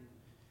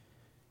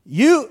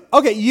 You,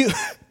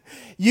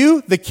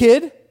 the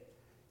kid,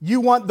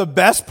 you want the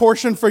best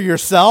portion for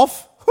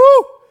yourself?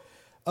 Whew.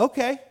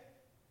 Okay.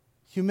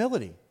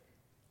 Humility.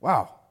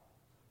 Wow.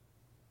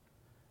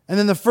 And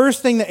then the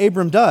first thing that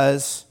Abram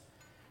does,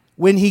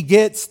 when he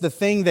gets the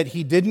thing that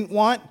he didn't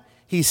want,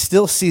 he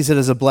still sees it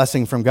as a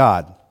blessing from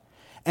God.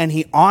 And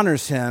he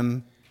honors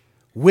him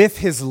with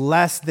his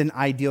less than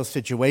ideal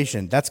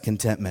situation. That's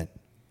contentment.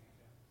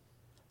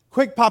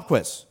 Quick pop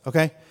quiz,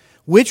 okay?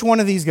 Which one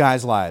of these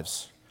guys'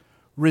 lives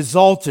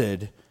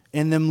resulted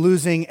in them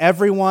losing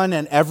everyone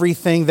and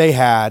everything they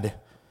had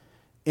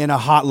in a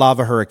hot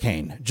lava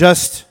hurricane?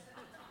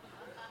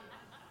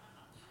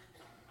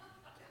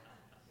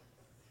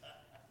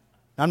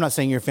 I'm not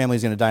saying your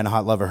family's going to die in a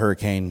hot lava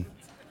hurricane.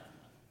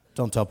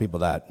 Don't tell people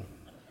that.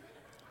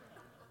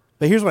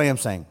 But here's what I am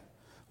saying.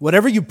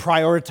 Whatever you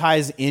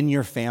prioritize in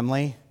your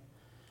family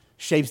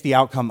shapes the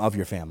outcome of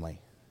your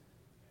family.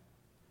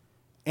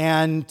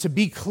 And to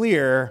be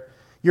clear,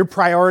 your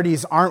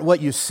priorities aren't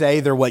what you say,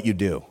 they're what you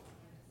do.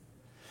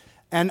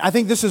 And I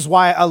think this is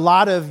why a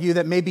lot of you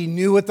that may be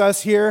new with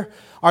us here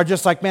are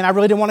just like, man, I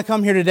really didn't want to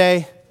come here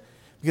today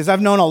because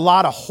I've known a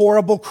lot of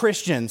horrible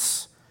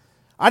Christians.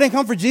 I didn't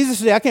come for Jesus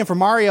today, I came for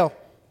Mario.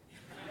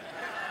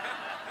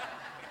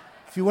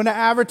 If you wouldn't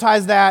have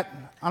advertised that,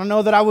 I don't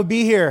know that I would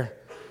be here.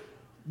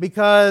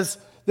 Because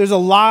there's a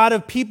lot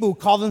of people who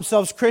call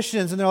themselves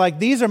Christians and they're like,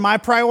 these are my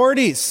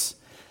priorities.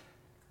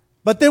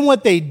 But then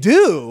what they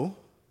do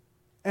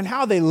and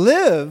how they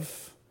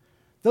live,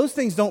 those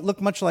things don't look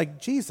much like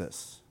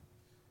Jesus.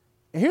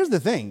 And here's the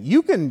thing.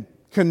 You can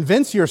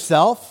convince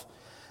yourself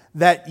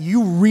that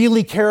you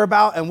really care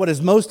about and what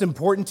is most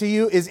important to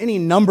you is any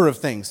number of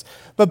things.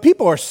 But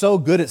people are so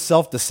good at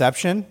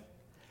self-deception.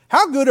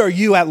 How good are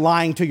you at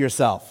lying to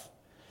yourself?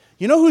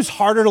 You know who's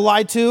harder to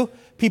lie to?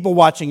 People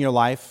watching your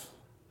life.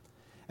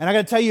 And I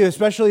got to tell you,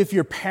 especially if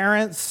you're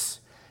parents,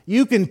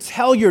 you can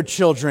tell your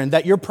children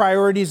that your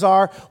priorities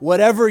are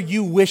whatever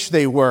you wish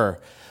they were.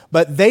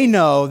 But they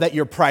know that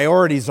your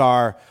priorities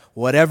are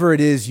whatever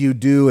it is you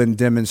do and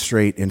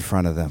demonstrate in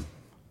front of them.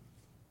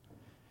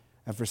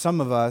 And for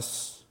some of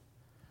us,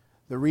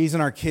 the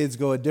reason our kids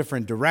go a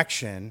different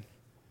direction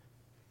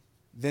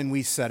than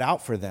we set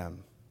out for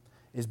them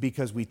is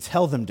because we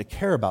tell them to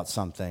care about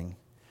something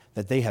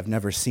that they have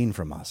never seen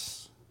from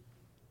us.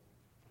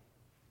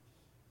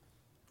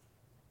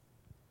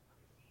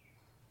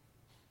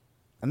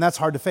 And that's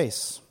hard to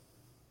face.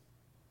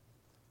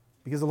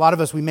 Because a lot of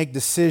us, we make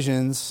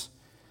decisions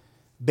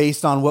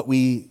based on what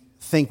we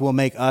think will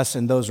make us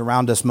and those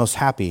around us most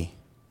happy.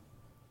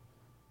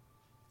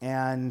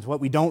 And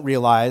what we don't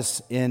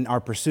realize in our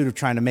pursuit of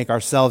trying to make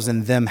ourselves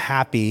and them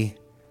happy,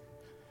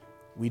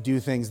 we do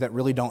things that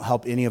really don't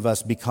help any of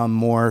us become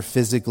more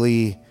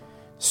physically,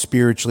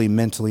 spiritually,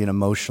 mentally, and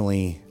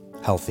emotionally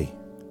healthy.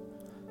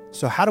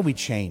 So how do we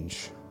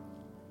change?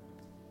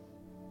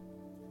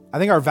 I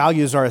think our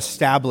values are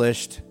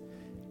established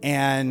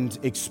and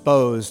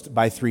exposed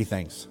by three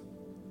things.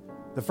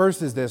 The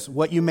first is this: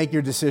 what you make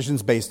your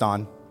decisions based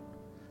on,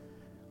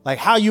 like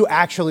how you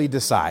actually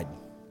decide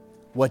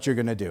what you're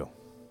going to do.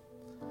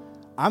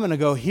 I'm going to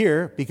go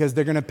here because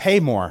they're going to pay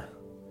more.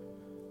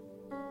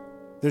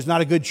 There's not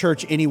a good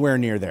church anywhere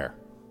near there.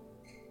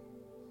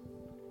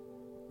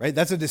 Right?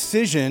 That's a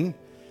decision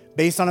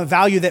based on a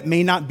value that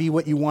may not be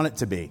what you want it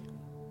to be.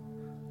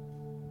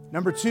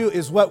 Number two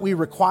is what we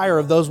require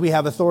of those we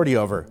have authority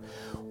over.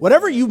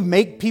 Whatever you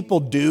make people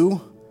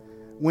do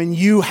when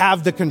you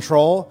have the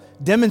control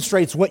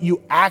demonstrates what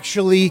you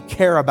actually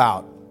care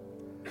about.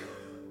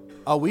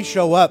 Oh, we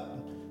show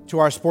up to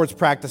our sports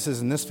practices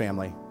in this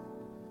family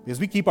because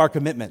we keep our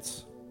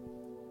commitments.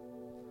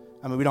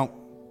 I mean, we don't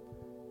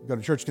go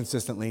to church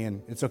consistently,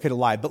 and it's okay to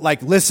lie. But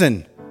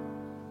listen,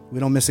 we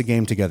don't miss a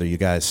game together, you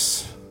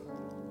guys.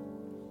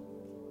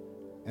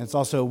 And it's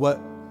also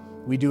what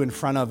we do in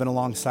front of and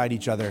alongside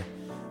each other,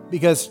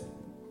 because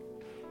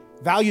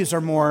values are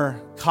more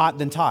caught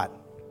than taught,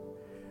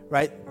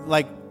 right?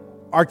 Like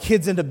our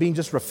kids end up being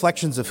just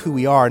reflections of who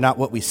we are, not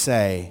what we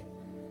say.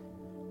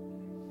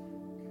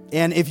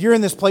 And if you're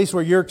in this place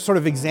where you're sort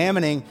of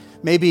examining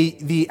maybe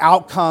the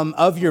outcome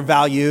of your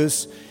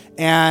values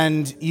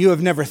and you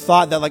have never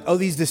thought that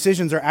these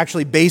decisions are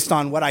actually based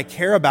on what I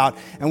care about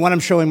and what I'm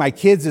showing my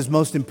kids is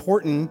most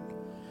important,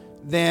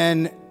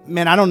 then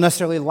man, I don't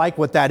necessarily like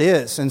what that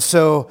is. And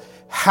so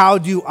how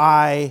do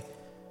I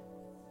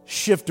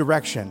shift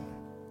direction?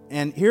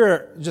 And here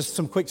are just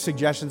some quick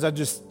suggestions. I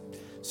just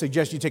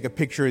suggest you take a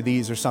picture of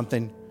these or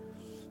something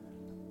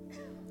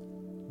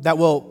that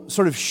will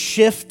sort of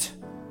shift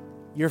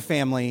your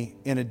family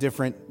in a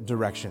different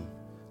direction.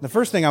 The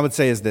first thing I would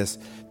say is this: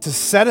 to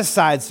set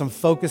aside some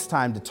focused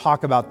time to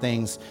talk about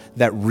things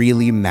that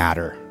really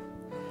matter.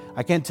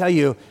 I can't tell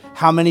you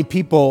how many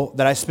people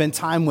that I spend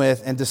time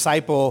with and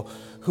disciple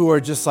who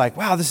are just like,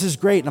 wow, this is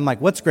great. And I'm like,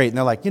 what's great? And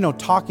they're like,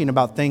 talking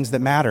about things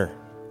that matter.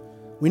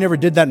 We never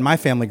did that in my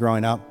family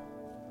growing up.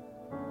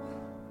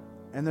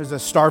 And there's a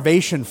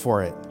starvation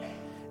for it.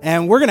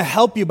 And we're going to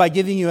help you by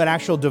giving you an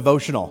actual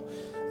devotional.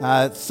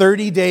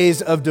 30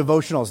 days of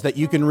devotionals that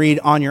you can read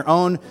on your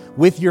own,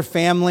 with your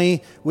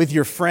family, with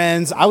your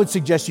friends. I would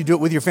suggest you do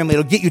it with your family.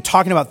 It'll get you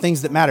talking about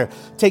things that matter.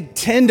 Take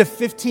 10 to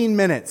 15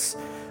 minutes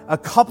a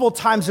couple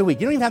times a week.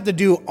 You don't even have to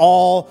do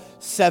all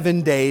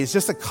 7 days,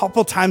 just a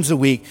couple times a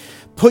week.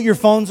 Put your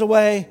phones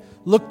away,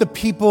 look the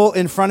people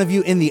in front of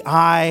you in the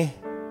eye,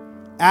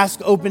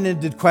 Ask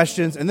open-ended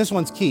questions. And this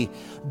one's key.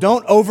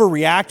 Don't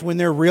overreact when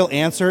their real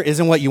answer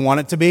isn't what you want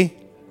it to be.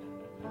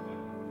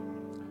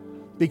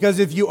 Because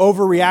if you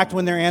overreact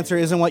when their answer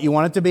isn't what you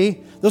want it to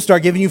be, they'll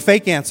start giving you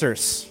fake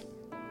answers.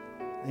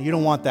 And you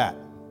don't want that.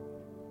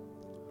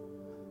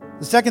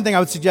 The second thing I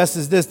would suggest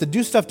is this, to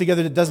do stuff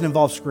together that doesn't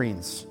involve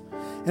screens.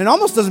 And it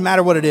almost doesn't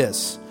matter what it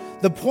is.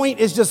 The point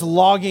is just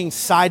logging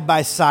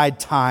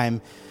side-by-side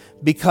time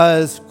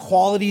because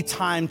quality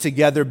time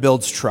together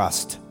builds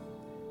trust.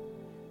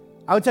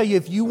 I would tell you,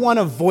 if you want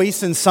a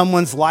voice in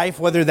someone's life,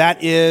 whether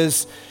that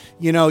is,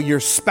 your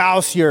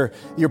spouse, you're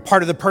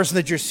part of the person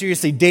that you're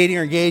seriously dating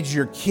or engaged,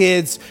 your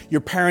kids, your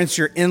parents,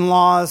 your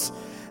in-laws,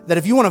 that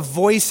if you want a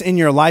voice in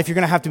your life, you're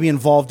going to have to be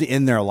involved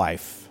in their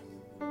life.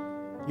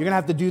 You're going to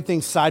have to do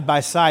things side by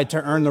side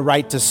to earn the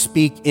right to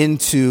speak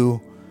into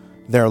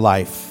their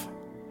life.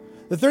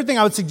 The third thing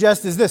I would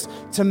suggest is this,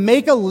 to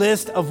make a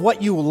list of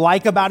what you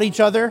like about each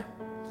other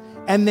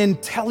and then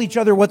tell each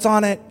other what's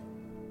on it.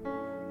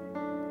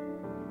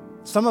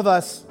 Some of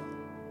us,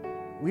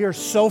 we are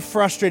so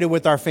frustrated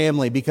with our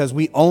family because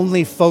we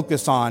only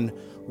focus on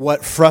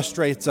what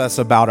frustrates us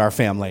about our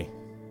family.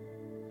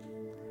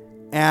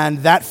 And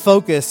that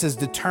focus is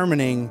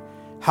determining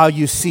how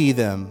you see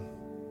them.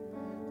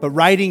 But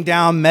writing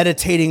down,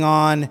 meditating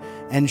on,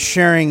 and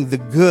sharing the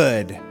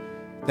good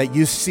that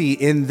you see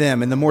in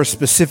them, and the more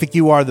specific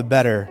you are, the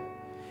better,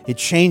 it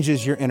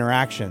changes your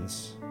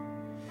interactions.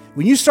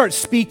 When you start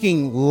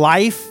speaking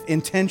life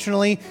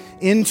intentionally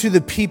into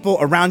the people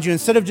around you,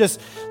 instead of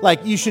just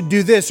like, you should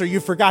do this, or you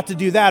forgot to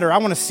do that, or I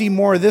want to see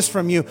more of this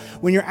from you,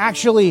 when you're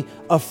actually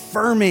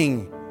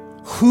affirming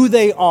who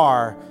they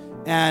are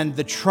and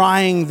the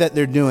trying that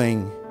they're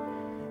doing,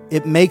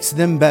 it makes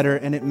them better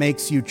and it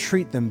makes you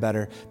treat them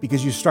better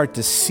because you start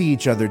to see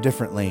each other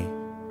differently.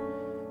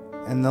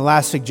 And the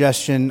last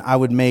suggestion I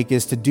would make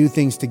is to do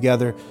things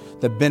together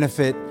that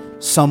benefit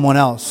someone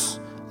else.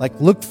 Like,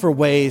 look for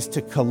ways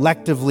to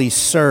collectively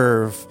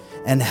serve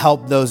and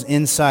help those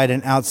inside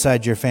and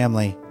outside your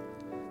family.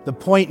 The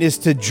point is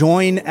to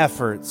join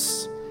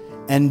efforts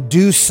and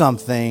do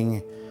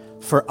something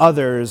for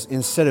others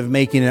instead of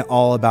making it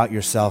all about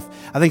yourself.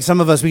 I think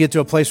some of us, we get to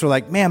a place where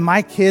like, man,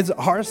 my kids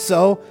are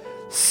so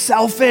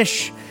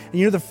selfish.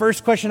 And the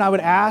first question I would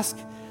ask,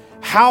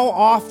 how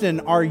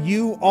often are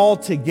you all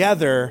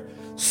together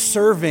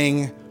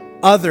serving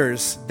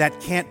others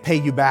that can't pay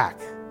you back?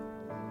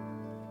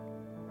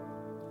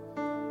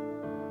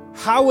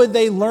 How would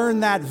they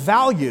learn that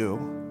value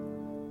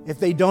if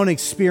they don't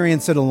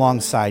experience it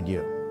alongside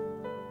you?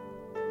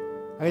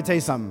 I can tell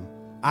you something.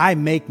 I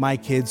make my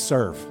kids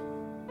serve.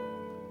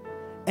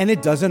 And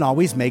it doesn't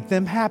always make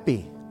them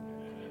happy.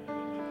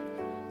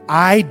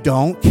 I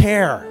don't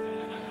care.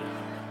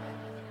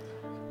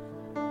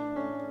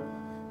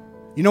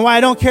 You know why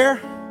I don't care?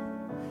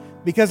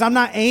 Because I'm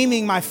not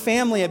aiming my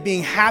family at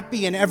being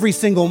happy in every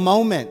single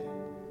moment.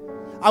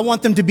 I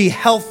want them to be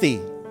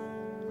healthy.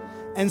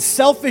 And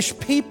selfish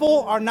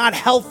people are not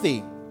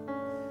healthy.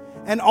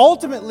 And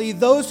ultimately,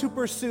 those who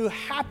pursue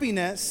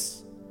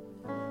happiness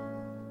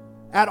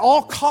at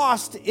all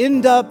costs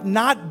end up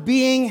not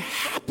being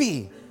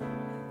happy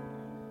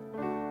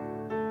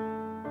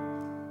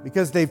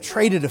because they've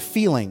traded a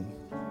feeling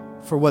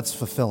for what's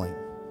fulfilling.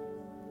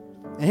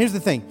 And here's the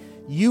thing.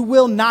 You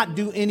will not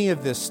do any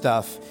of this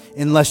stuff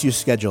unless you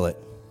schedule it.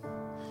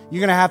 You're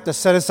going to have to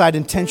set aside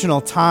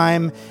intentional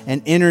time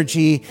and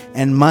energy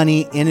and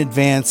money in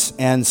advance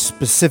and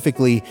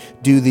specifically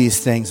do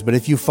these things. But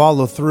if you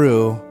follow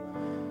through,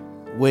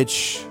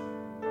 which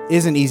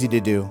isn't easy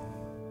to do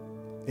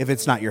if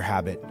it's not your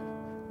habit,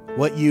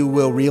 what you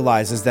will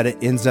realize is that it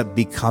ends up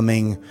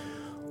becoming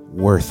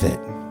worth it.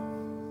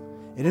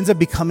 It ends up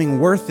becoming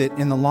worth it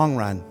in the long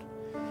run.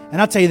 And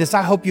I'll tell you this,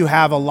 I hope you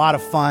have a lot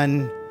of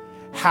fun,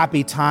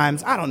 happy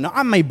times. I don't know.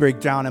 I may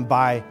break down and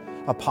buy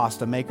a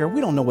pasta maker. We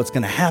don't know what's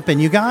going to happen,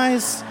 you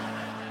guys.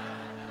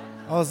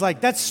 I was like,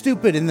 that's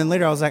stupid. And then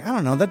later I was like, I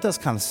don't know, that does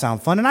kind of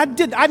sound fun. And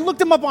I looked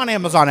them up on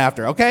Amazon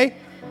after, okay?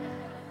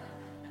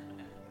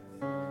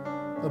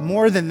 But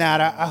more than that,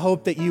 I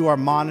hope that you are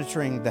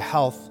monitoring the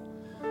health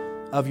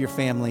of your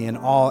family in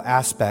all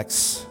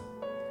aspects.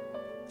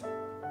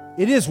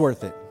 It is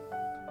worth it.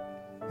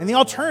 And the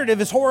alternative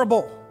is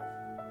horrible.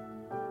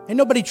 Ain't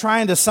nobody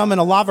trying to summon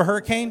a lava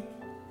hurricane.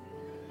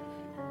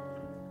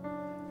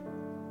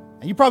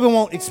 And you probably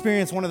won't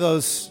experience one of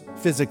those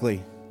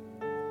physically.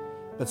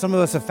 But some of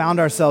us have found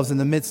ourselves in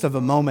the midst of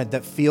a moment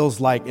that feels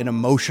like an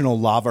emotional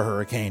lava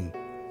hurricane.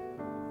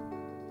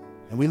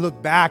 And we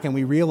look back and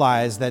we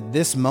realize that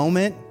this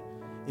moment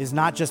is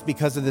not just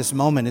because of this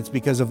moment. It's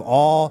because of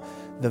all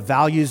the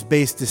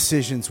values-based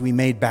decisions we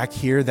made back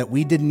here that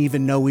we didn't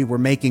even know we were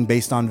making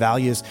based on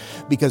values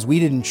because we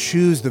didn't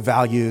choose the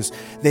values.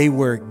 They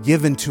were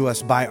given to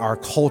us by our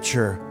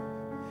culture.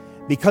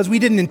 Because we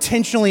didn't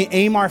intentionally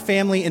aim our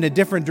family in a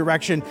different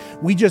direction,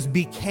 we just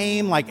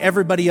became like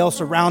everybody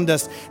else around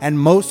us. And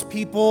most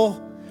people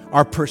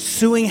are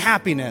pursuing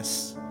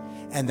happiness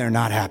and they're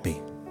not happy.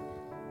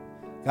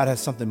 God has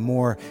something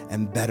more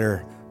and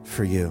better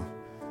for you.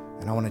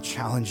 And I want to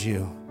challenge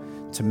you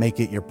to make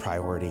it your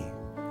priority.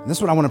 And this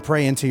is what I want to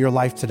pray into your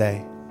life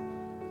today.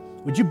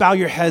 Would you bow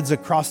your heads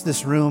across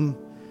this room?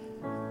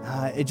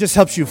 It just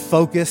helps you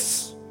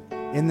focus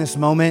in this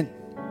moment.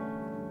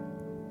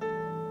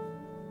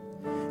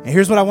 And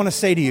here's what I want to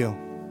say to you.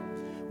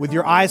 With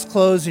your eyes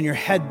closed and your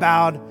head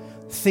bowed,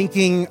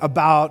 thinking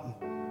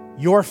about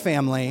your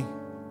family,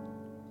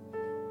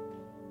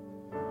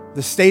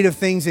 the state of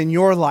things in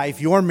your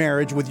life, your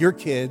marriage, with your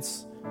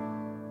kids,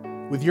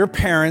 with your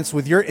parents,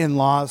 with your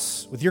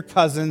in-laws, with your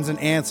cousins and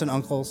aunts and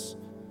uncles.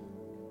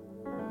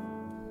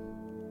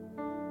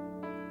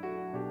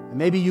 And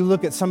maybe you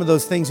look at some of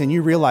those things and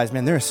you realize,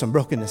 man, there is some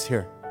brokenness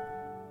here.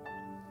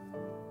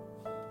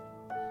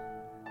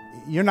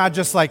 You're not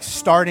just like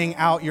starting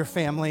out your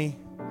family.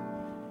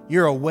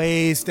 You're a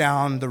ways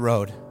down the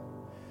road.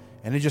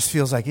 And it just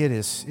feels like it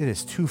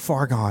is too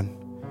far gone.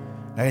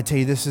 And I gotta tell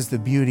you, this is the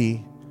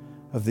beauty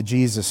of the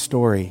Jesus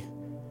story,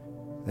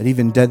 that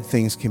even dead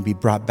things can be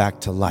brought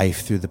back to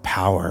life through the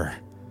power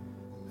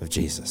of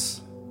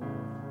Jesus.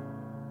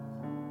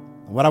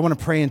 What I want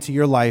to pray into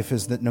your life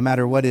is that no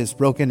matter what is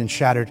broken and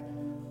shattered,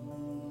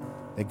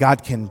 that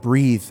God can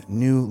breathe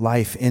new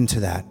life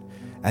into that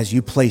as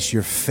you place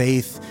your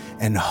faith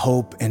and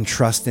hope and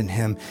trust in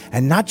Him,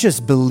 and not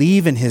just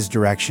believe in His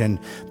direction,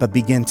 but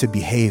begin to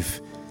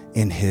behave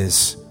in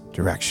His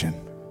direction.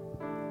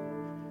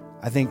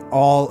 I think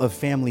all of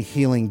family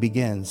healing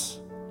begins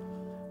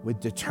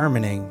with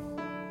determining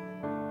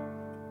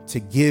to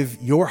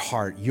give your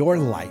heart, your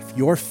life,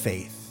 your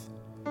faith,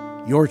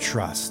 your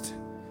trust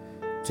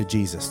to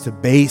Jesus, to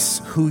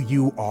base who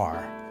you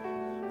are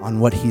on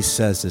what He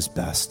says is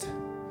best.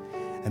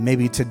 And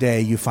maybe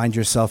today you find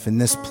yourself in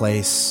this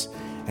place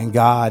and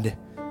God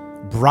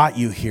brought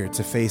you here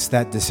to face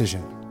that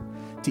decision,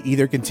 to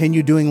either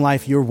continue doing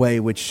life your way,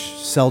 which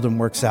seldom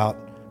works out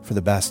for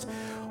the best,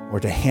 or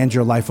to hand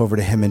your life over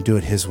to Him and do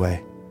it His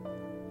way.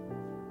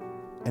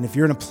 And if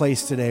you're in a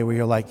place today where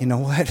you're like, you know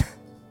what?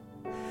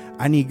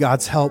 I need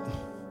God's help.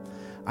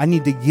 I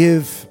need to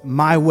give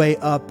my way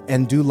up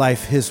and do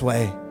life His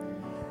way.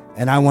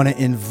 And I want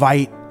to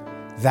invite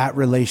that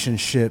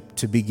relationship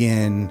to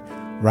begin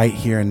right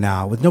here and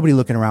now. With nobody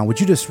looking around, would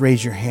you just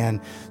raise your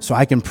hand so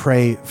I can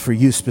pray for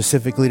you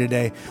specifically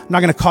today? I'm not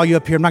going to call you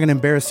up here. I'm not going to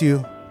embarrass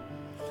you.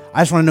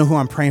 I just want to know who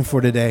I'm praying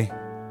for today.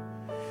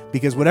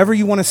 Because whatever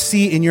you want to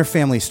see in your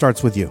family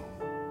starts with you.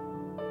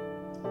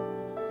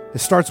 It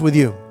starts with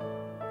you.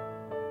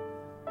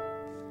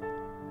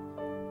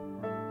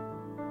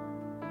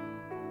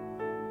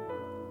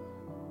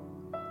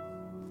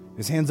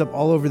 His hands up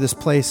all over this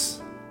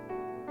place.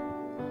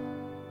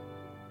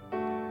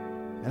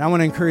 And I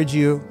want to encourage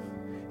you,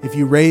 if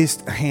you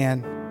raised a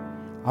hand,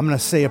 I'm going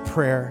to say a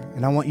prayer,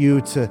 and I want you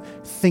to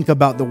think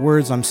about the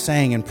words I'm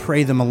saying and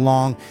pray them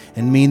along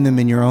and mean them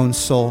in your own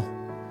soul.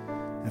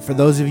 And for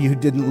those of you who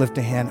didn't lift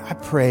a hand,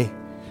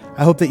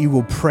 I hope that you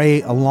will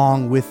pray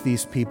along with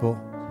these people,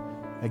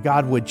 that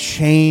God would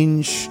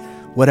change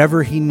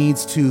whatever He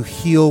needs to,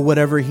 heal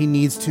whatever He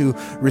needs to,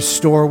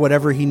 restore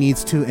whatever He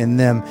needs to in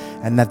them,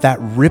 and that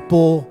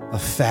ripple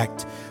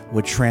effect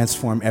would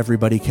transform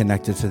everybody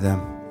connected to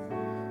them.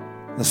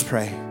 Let's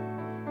pray.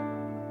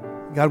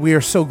 God, we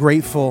are so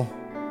grateful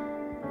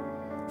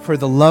for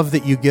the love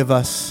that you give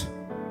us.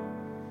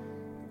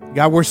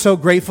 God, we're so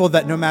grateful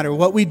that no matter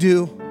what we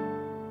do,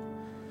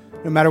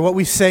 no matter what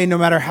we say, no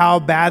matter how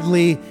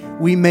badly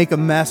we make a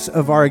mess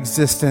of our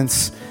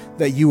existence,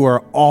 that you are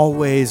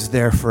always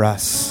there for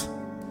us.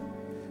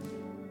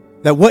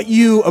 That what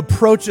you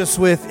approach us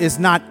with is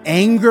not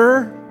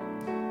anger,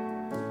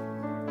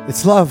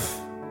 it's love.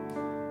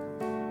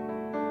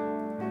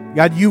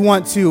 God, you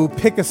want to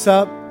pick us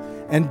up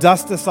and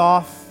dust us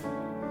off.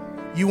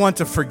 You want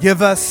to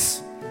forgive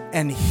us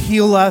and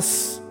heal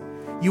us.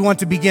 You want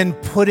to begin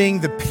putting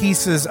the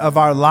pieces of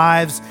our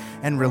lives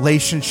and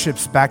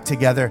relationships back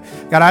together.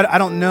 God, I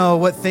don't know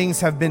what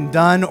things have been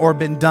done or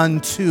been done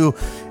to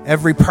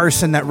every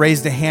person that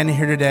raised a hand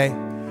here today,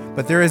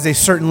 but there is a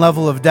certain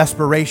level of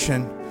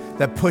desperation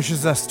that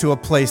pushes us to a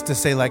place to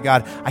say, like,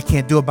 God, I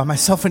can't do it by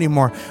myself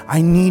anymore.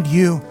 I need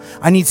you.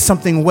 I need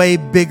something way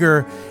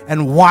bigger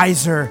and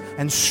wiser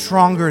and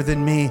stronger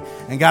than me.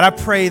 And God, I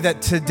pray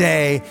that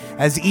today,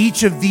 as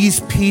each of these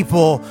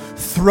people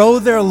throw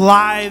their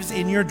lives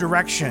in your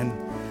direction,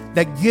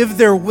 that give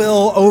their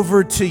will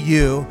over to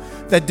you,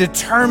 that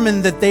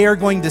determine that they are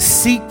going to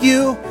seek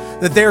you,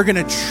 that they are going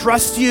to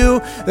trust you,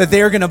 that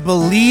they are going to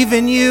believe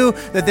in you,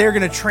 that they are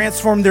going to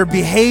transform their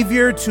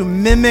behavior to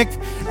mimic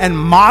and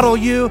model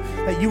you,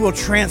 that you will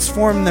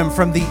transform them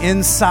from the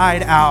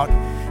inside out.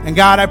 And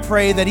God, I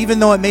pray that even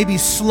though it may be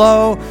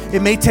slow,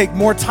 it may take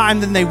more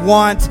time than they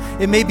want,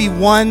 it may be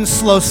one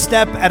slow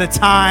step at a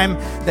time,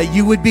 that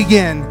you would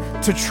begin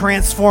to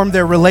transform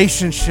their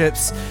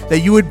relationships, that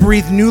you would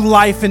breathe new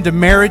life into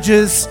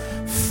marriages,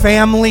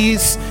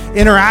 families,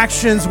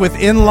 interactions with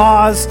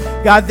in-laws.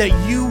 God,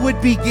 that you would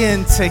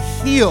begin to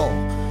heal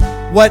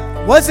what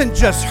wasn't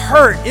just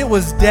hurt, it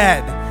was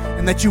dead,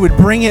 and that you would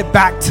bring it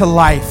back to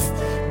life.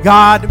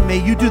 God,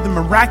 may you do the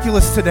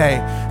miraculous today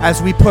as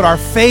we put our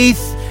faith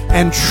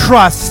and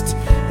trust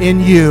in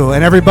you.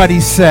 And everybody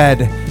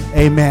said,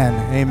 Amen.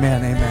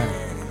 Amen. Amen.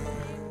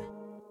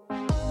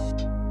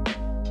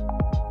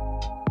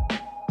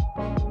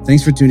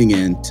 Thanks for tuning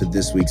in to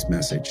this week's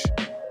message.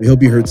 We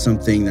hope you heard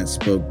something that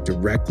spoke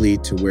directly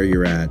to where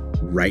you're at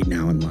right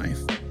now in life.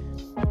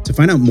 To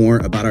find out more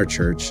about our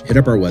church, hit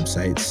up our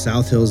website,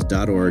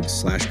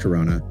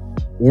 southhills.org/corona,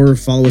 or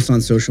follow us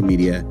on social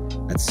media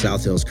at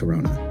South Hills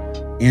Corona.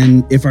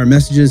 And if our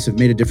messages have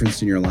made a difference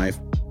in your life,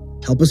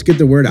 help us get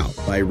the word out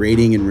by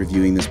rating and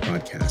reviewing this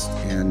podcast.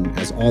 And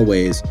as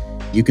always,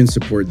 you can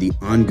support the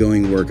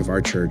ongoing work of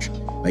our church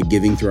by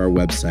giving through our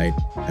website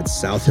at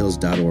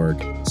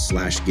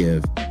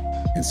southhills.org/give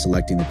and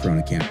selecting the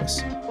Corona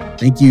campus.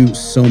 Thank you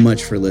so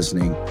much for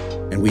listening,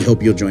 and we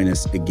hope you'll join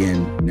us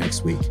again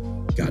next week.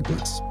 God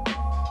bless.